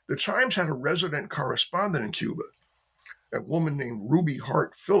 The Times had a resident correspondent in Cuba, a woman named Ruby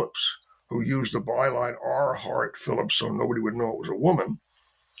Hart Phillips, who used the byline R. Hart Phillips so nobody would know it was a woman.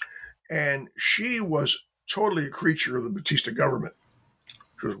 And she was totally a creature of the Batista government.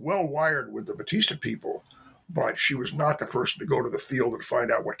 She was well wired with the Batista people, but she was not the person to go to the field and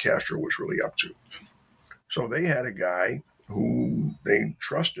find out what Castro was really up to. So they had a guy who they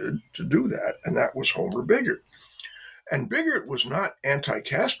trusted to do that, and that was Homer Bigart. And Bigart was not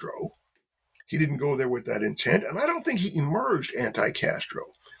anti-Castro. He didn't go there with that intent, and I don't think he emerged anti-Castro.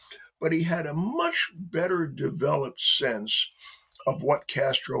 But he had a much better developed sense of what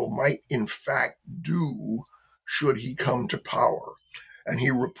Castro might in fact do should he come to power. And he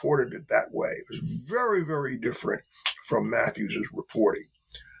reported it that way. It was very, very different from Matthews's reporting.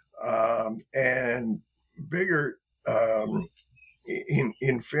 And Bigart,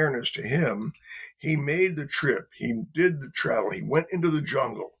 in fairness to him, he made the trip. He did the travel. He went into the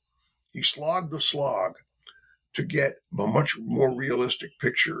jungle. He slogged the slog to get a much more realistic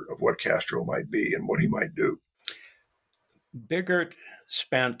picture of what Castro might be and what he might do. Bigart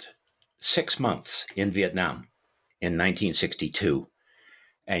spent 6 months in Vietnam in 1962.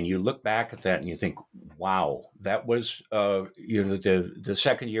 And you look back at that and you think, wow, that was the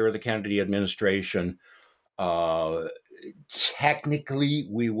second year of the Kennedy administration. Technically,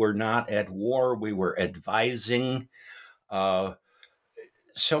 we were not at war. We were advising. So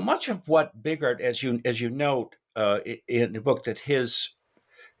much of what Bigart, as you note in the book, that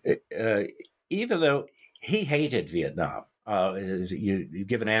even though he hated Vietnam, you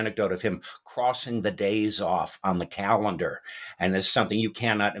give an anecdote of him crossing the days off on the calendar, and it's something you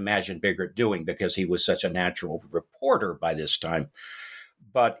cannot imagine Bigart doing because he was such a natural reporter by this time.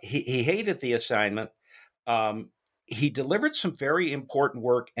 But he hated the assignment. He delivered some very important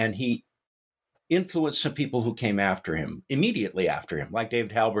work, and he influenced some people who came after him, immediately after him, like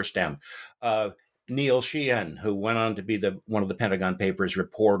David Halberstam, Neil Sheehan, who went on to be one of the Pentagon Papers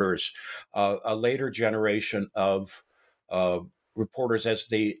reporters, a later generation of reporters. And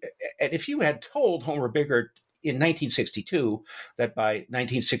if you had told Homer Bigart in 1962 that by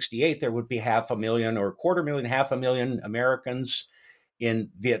 1968 there would be 500,000 or 250,000 Americans in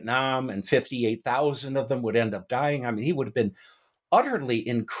Vietnam and 58,000 of them would end up dying, I mean, he would have been utterly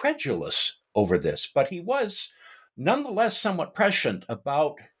incredulous over this, but he was nonetheless somewhat prescient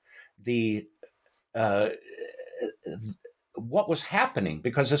about the what was happening,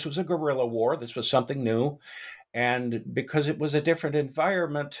 because this was a guerrilla war. This was something new, and because it was a different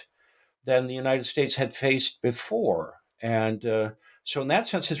environment than the United States had faced before. And so in that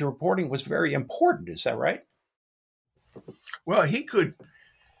sense, his reporting was very important. Is that right? Well, he could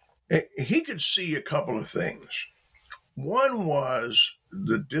see a couple of things. One was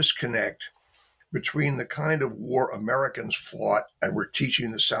the disconnect between the kind of war Americans fought and were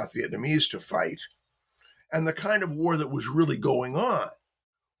teaching the South Vietnamese to fight, and the kind of war that was really going on,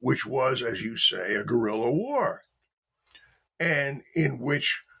 which was, as you say, a guerrilla war, and in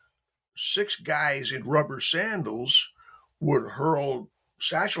which 6 guys in rubber sandals would hurl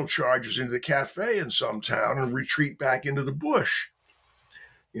satchel charges into the cafe in some town and retreat back into the bush,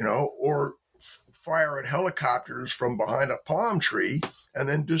 or fire at helicopters from behind a palm tree and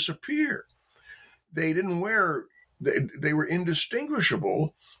then disappear. They didn't they were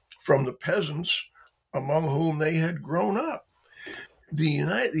indistinguishable from the peasants among whom they had grown up. The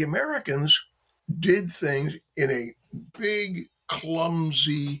Americans did things in a big,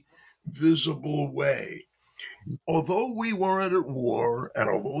 clumsy, visible way. Although we weren't at war, and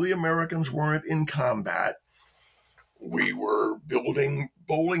although the Americans weren't in combat, we were building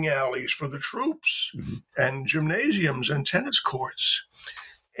bowling alleys for the troops, mm-hmm. and gymnasiums and tennis courts.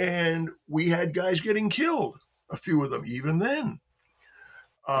 And we had guys getting killed, a few of them even then.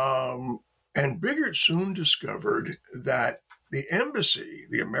 And Bigart soon discovered that the embassy,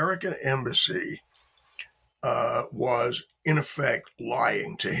 the American embassy, was in effect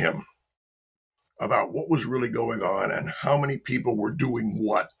lying to him. about what was really going on and how many people were doing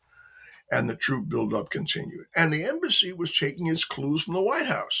what. And the troop buildup continued. And the embassy was taking its clues from the White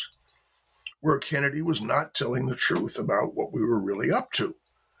House, where Kennedy was not telling the truth about what we were really up to.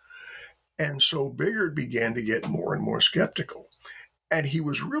 And so Bigart began to get more and more skeptical. And he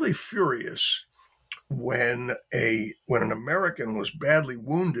was really furious when an American was badly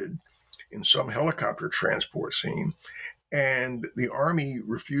wounded in some helicopter transport scene, and the Army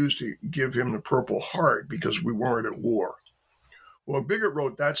refused to give him the Purple Heart because we weren't at war. Well, when Bigart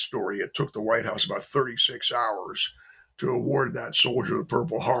wrote that story, it took the White House about 36 hours to award that soldier the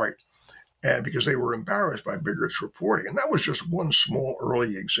Purple Heart, and because they were embarrassed by Bigart's reporting. And that was just one small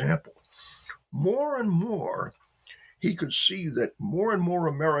early example. More and more, he could see that more and more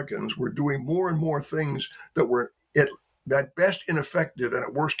Americans were doing more and more things that were at best ineffective and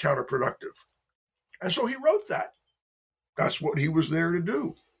at worst counterproductive. And so he wrote that. That's what he was there to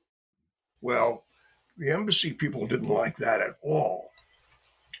do. Well, the embassy people didn't like that at all.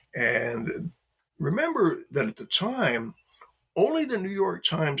 And remember that at the time, only the New York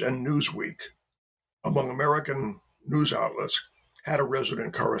Times and Newsweek, among American news outlets, had a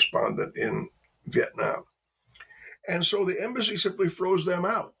resident correspondent in Vietnam. And so the embassy simply froze them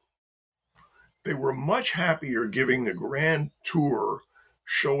out. They were much happier giving the grand tour,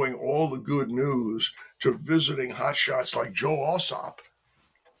 showing all the good news to visiting hotshots like Joe Alsop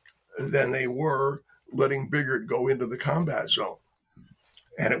than they were letting Bigart go into the combat zone.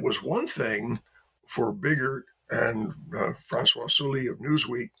 And it was one thing for Bigart and Francois Sully of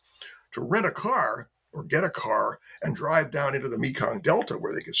Newsweek to rent a car or get a car and drive down into the Mekong Delta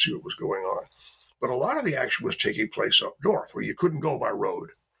where they could see what was going on. But a lot of the action was taking place up north where you couldn't go by road.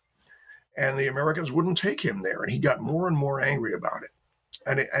 And the Americans wouldn't take him there. And he got more and more angry about it.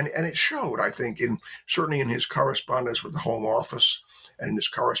 And it showed, I think, certainly in his correspondence with the Home Office and in his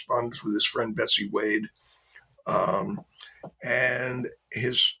correspondence with his friend Betsy Wade. And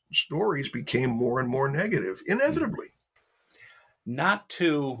his stories became more and more negative, inevitably. Not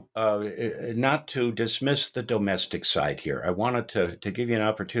to dismiss the domestic side here. I wanted to give you an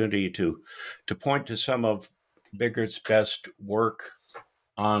opportunity to point to some of Bigart's best work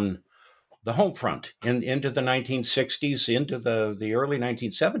on the home front into the 1960s, into the early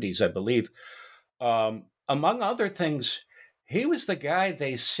 1970s, I believe. Among other things, he was the guy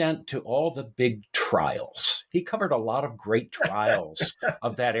they sent to all the big trials. He covered a lot of great trials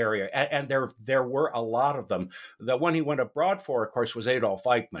of that area, and there were a lot of them. The one he went abroad for, of course, was Adolf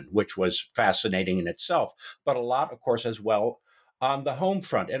Eichmann, which was fascinating in itself, but a lot, of course, as well on the home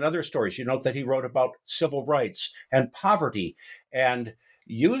front and other stories. You know that he wrote about civil rights and poverty and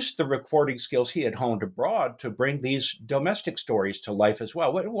used the reporting skills he had honed abroad to bring these domestic stories to life as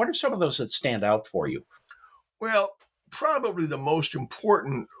well. What are some of those that stand out for you? Well, probably the most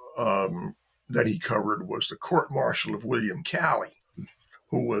important that he covered was the court-martial of William Calley,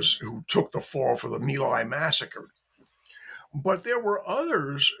 who took the fall for the My Lai massacre. But there were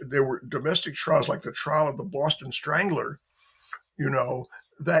others. There were domestic trials like the trial of the Boston Strangler.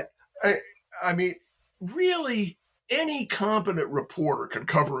 That I mean, really, any competent reporter can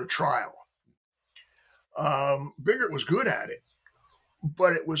cover a trial. Bigart was good at it.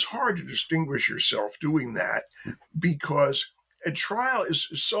 But it was hard to distinguish yourself doing that because a trial is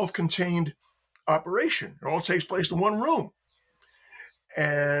a self-contained operation. It all takes place in one room.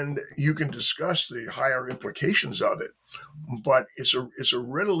 And you can discuss the higher implications of it, but it's a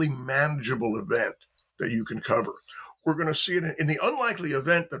readily manageable event that you can cover. We're going to see it in the unlikely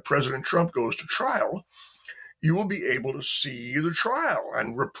event that President Trump goes to trial. You will be able to see the trial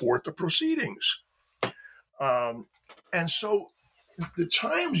and report the proceedings. And so the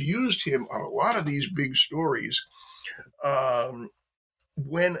Times used him on a lot of these big stories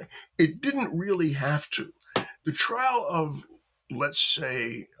when it didn't really have to. The trial of, let's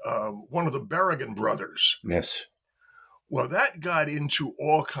say, one of the Berrigan brothers. Yes. Well, that got into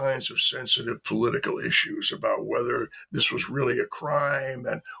all kinds of sensitive political issues about whether this was really a crime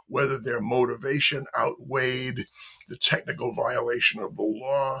and whether their motivation outweighed the technical violation of the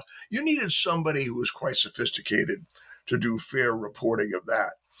law. You needed somebody who was quite sophisticated to do fair reporting of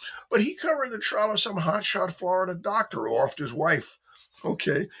that. But he covered the trial of some hotshot Florida doctor who offed his wife.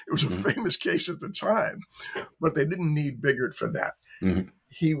 Okay, it was a famous case at the time, but they didn't need Bigart for that. Mm-hmm.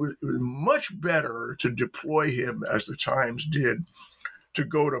 It was much better to deploy him, as the Times did, to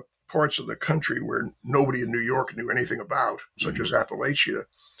go to parts of the country where nobody in New York knew anything about, such as Appalachia,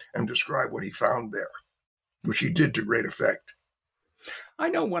 and describe what he found there, which he did to great effect. I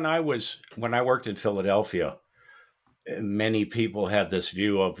know when I worked in Philadelphia, many people had this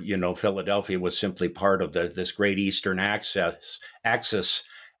view of, Philadelphia was simply part of this great Eastern axis,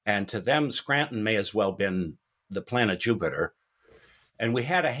 And to them, Scranton may as well have been the planet Jupiter. And we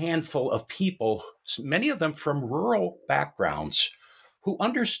had a handful of people, many of them from rural backgrounds, who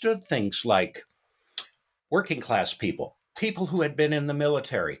understood things like working class people, people who had been in the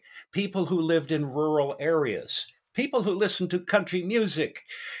military, people who lived in rural areas, people who listened to country music.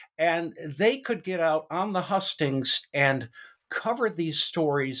 And they could get out on the hustings and cover these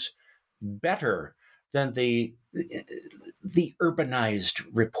stories better than the urbanized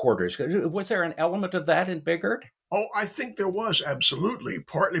reporters. Was there an element of that in Bigart? Oh, I think there was, absolutely,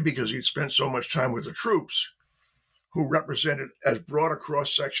 partly because he'd spent so much time with the troops, who represented as broad a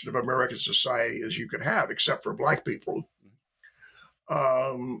cross-section of American society as you could have, except for black people.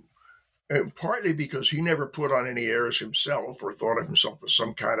 And partly because he never put on any airs himself or thought of himself as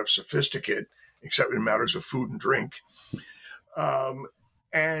some kind of sophisticate, except in matters of food and drink.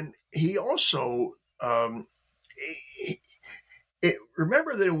 And he also,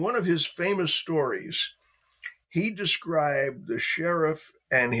 remember that in one of his famous stories, he described the sheriff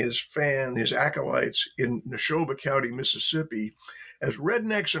and his acolytes in Neshoba County, Mississippi, as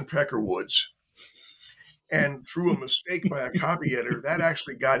rednecks and peckerwoods. And through a mistake by a copy editor, that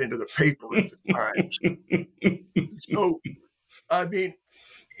actually got into the paper at the Times. So, I mean,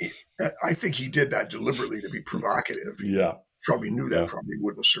 I think he did that deliberately to be provocative. Yeah. Probably knew that probably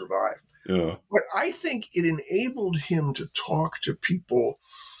wouldn't survive. Yeah. But I think it enabled him to talk to people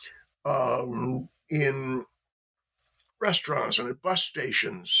in restaurants and at bus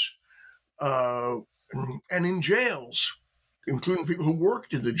stations and in jails, including people who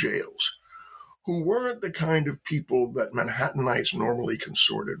worked in the jails, who weren't the kind of people that Manhattanites normally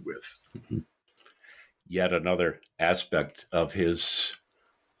consorted with. Yet another aspect of his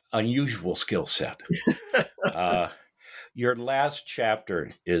unusual skill set. Your last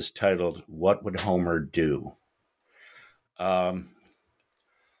chapter is titled, "What Would Homer Do?"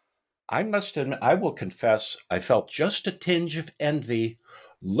 I must admit, I will confess, I felt just a tinge of envy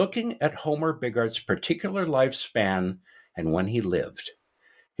looking at Homer Bigart's particular lifespan and when he lived.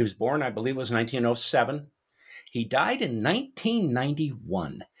 He was born, I believe it was 1907. He died in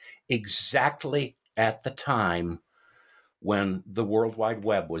 1991, exactly at the time when the World Wide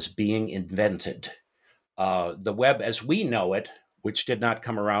Web was being invented. The web as we know it, which did not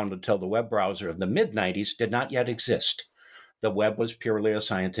come around until the web browser of the mid-90s, did not yet exist. The web was purely a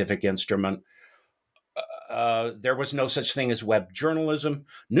scientific instrument. There was no such thing as web journalism.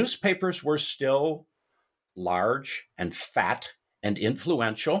 Newspapers were still large and fat and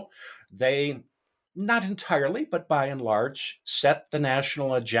influential. They, not entirely, but by and large, set the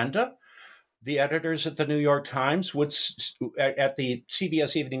national agenda. The editors at the New York Times at the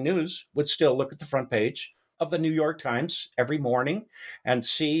CBS Evening News would still look at the front page of the New York Times every morning and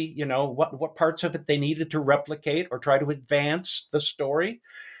see, what parts of it they needed to replicate or try to advance the story.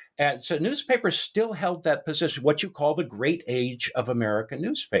 And so newspapers still held that position, what you call the great age of American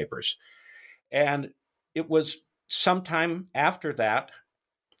newspapers. And it was sometime after that,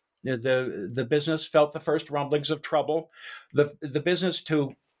 the business felt the first rumblings of trouble. The business,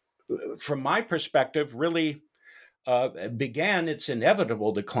 from my perspective, really began its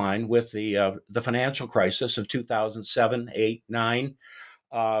inevitable decline with the financial crisis of 2007, 8, 9.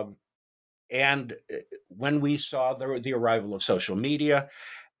 And when we saw the arrival of social media,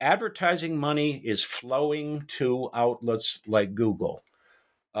 advertising money is flowing to outlets like Google,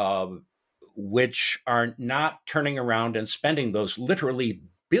 which are not turning around and spending those literally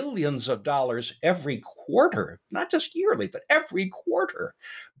billions of dollars every quarter, not just yearly, but every quarter,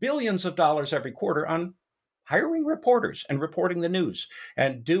 billions of dollars every quarter on hiring reporters and reporting the news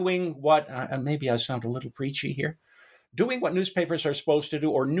and doing what, and maybe I sound a little preachy here, doing what newspapers are supposed to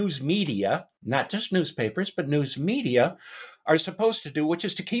do, or news media, not just newspapers, but news media are supposed to do, which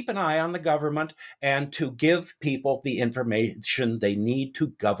is to keep an eye on the government and to give people the information they need to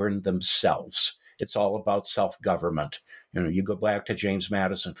govern themselves. It's all about self-government. You go back to James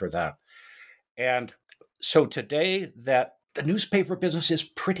Madison for that. And so today, that the newspaper business is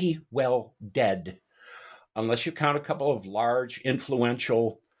pretty well dead, unless you count a couple of large,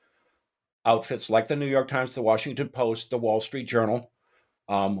 influential outfits like the New York Times, the Washington Post, the Wall Street Journal,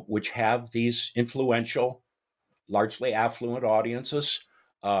 which have these influential, largely affluent audiences.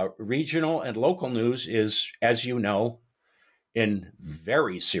 Regional and local news is, as you know, in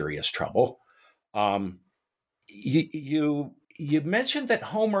very serious trouble. You mentioned that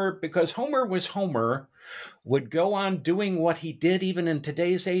Homer, because Homer was Homer, would go on doing what he did even in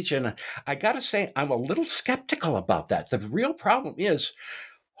today's age. And I got to say, I'm a little skeptical about that. The real problem is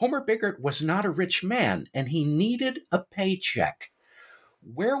Homer Bigart was not a rich man, and he needed a paycheck.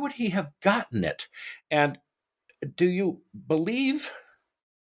 Where would he have gotten it? And do you believe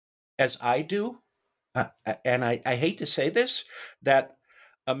as I do, and I hate to say this, that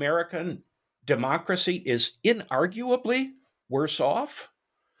American democracy is inarguably worse off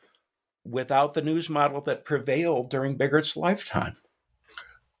without the news model that prevailed during Bigart's lifetime.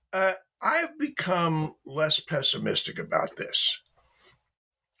 I've become less pessimistic about this.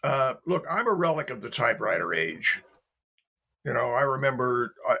 Look, I'm a relic of the typewriter age. You know, I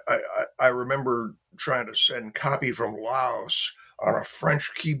remember trying to send copy from Laos on a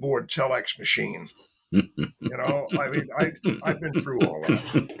French keyboard telex machine. You know, I mean, I've been through all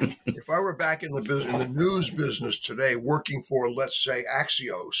that. If I were back in the news business today, working for, let's say,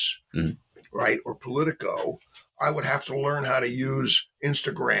 Axios, right, or Politico, I would have to learn how to use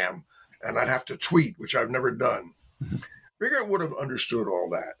Instagram, and I'd have to tweet, which I've never done. Bigart would have understood all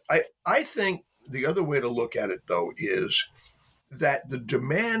that. I think the other way to look at it, though, is that the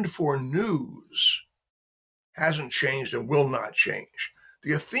demand for news hasn't changed and will not change.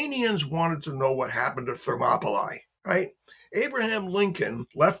 The Athenians wanted to know what happened to Thermopylae, right? Abraham Lincoln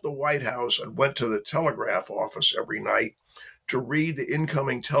left the White House and went to the telegraph office every night to read the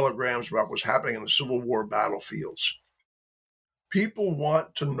incoming telegrams about what's happening in the Civil War battlefields. People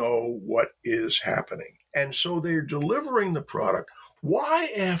want to know what is happening. And so they're delivering the product. Why,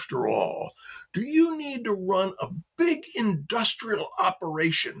 after all, do you need to run a big industrial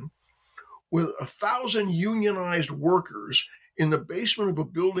operation with 1,000 unionized workers in the basement of a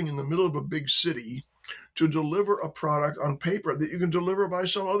building in the middle of a big city to deliver a product on paper that you can deliver by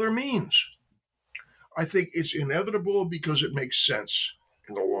some other means? I think it's inevitable because it makes sense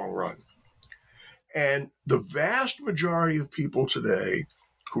in the long run. And the vast majority of people today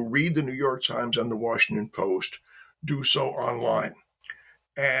who read the New York Times and the Washington Post do so online.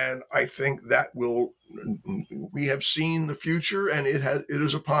 And I think that we have seen the future, and it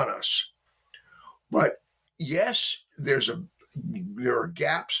is upon us. But yes, there are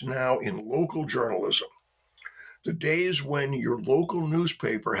gaps now in local journalism. The days when your local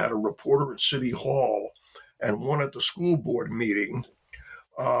newspaper had a reporter at City Hall and one at the school board meeting,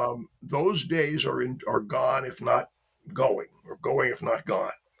 those days are gone, if not going, or going if not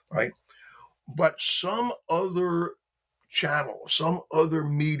gone, right? But some other channel, some other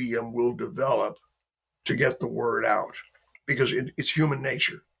medium will develop to get the word out, because it's human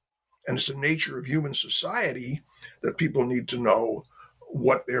nature. And it's the nature of human society that people need to know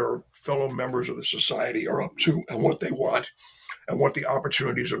what their fellow members of the society are up to and what they want and what the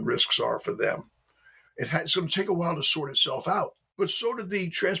opportunities and risks are for them. It's going to take a while to sort itself out. But so did the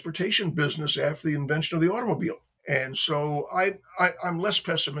transportation business after the invention of the automobile. And so I'm less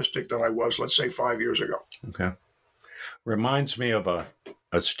pessimistic than I was, let's say, 5 years ago. Okay. Reminds me of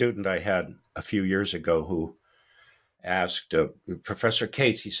a student I had a few years ago who asked Professor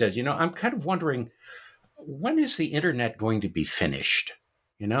Cates, he said, I'm kind of wondering, when is the internet going to be finished?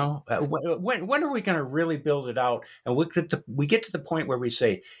 When are we going to really build it out? And we get to the point where we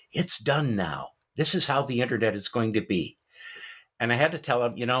say, it's done now. This is how the internet is going to be. And I had to tell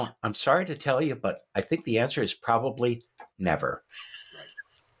him, I'm sorry to tell you, but I think the answer is probably never.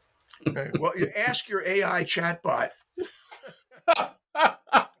 Right. Okay. Well, you ask your AI chatbot.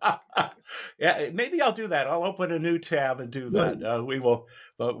 Yeah, maybe I'll do that. I'll open a new tab and do that. We will,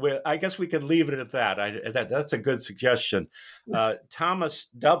 but I guess we can leave it at that. That's a good suggestion. Thomas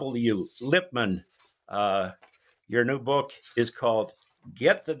W. Lippman, your new book is called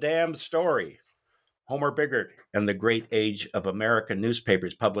 "Get the Damn Story: Homer Bigart and the Great Age of American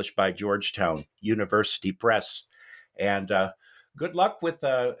Newspapers," published by Georgetown University Press. And good luck with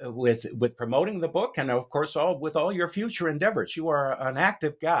promoting the book, and of course, with all your future endeavors. You are an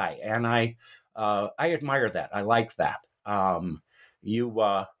active guy, and I admire that. I like that. You've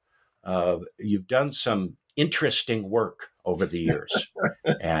done some interesting work over the years,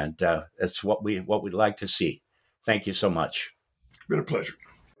 and that's what we'd like to see. Thank you so much. It's been a pleasure.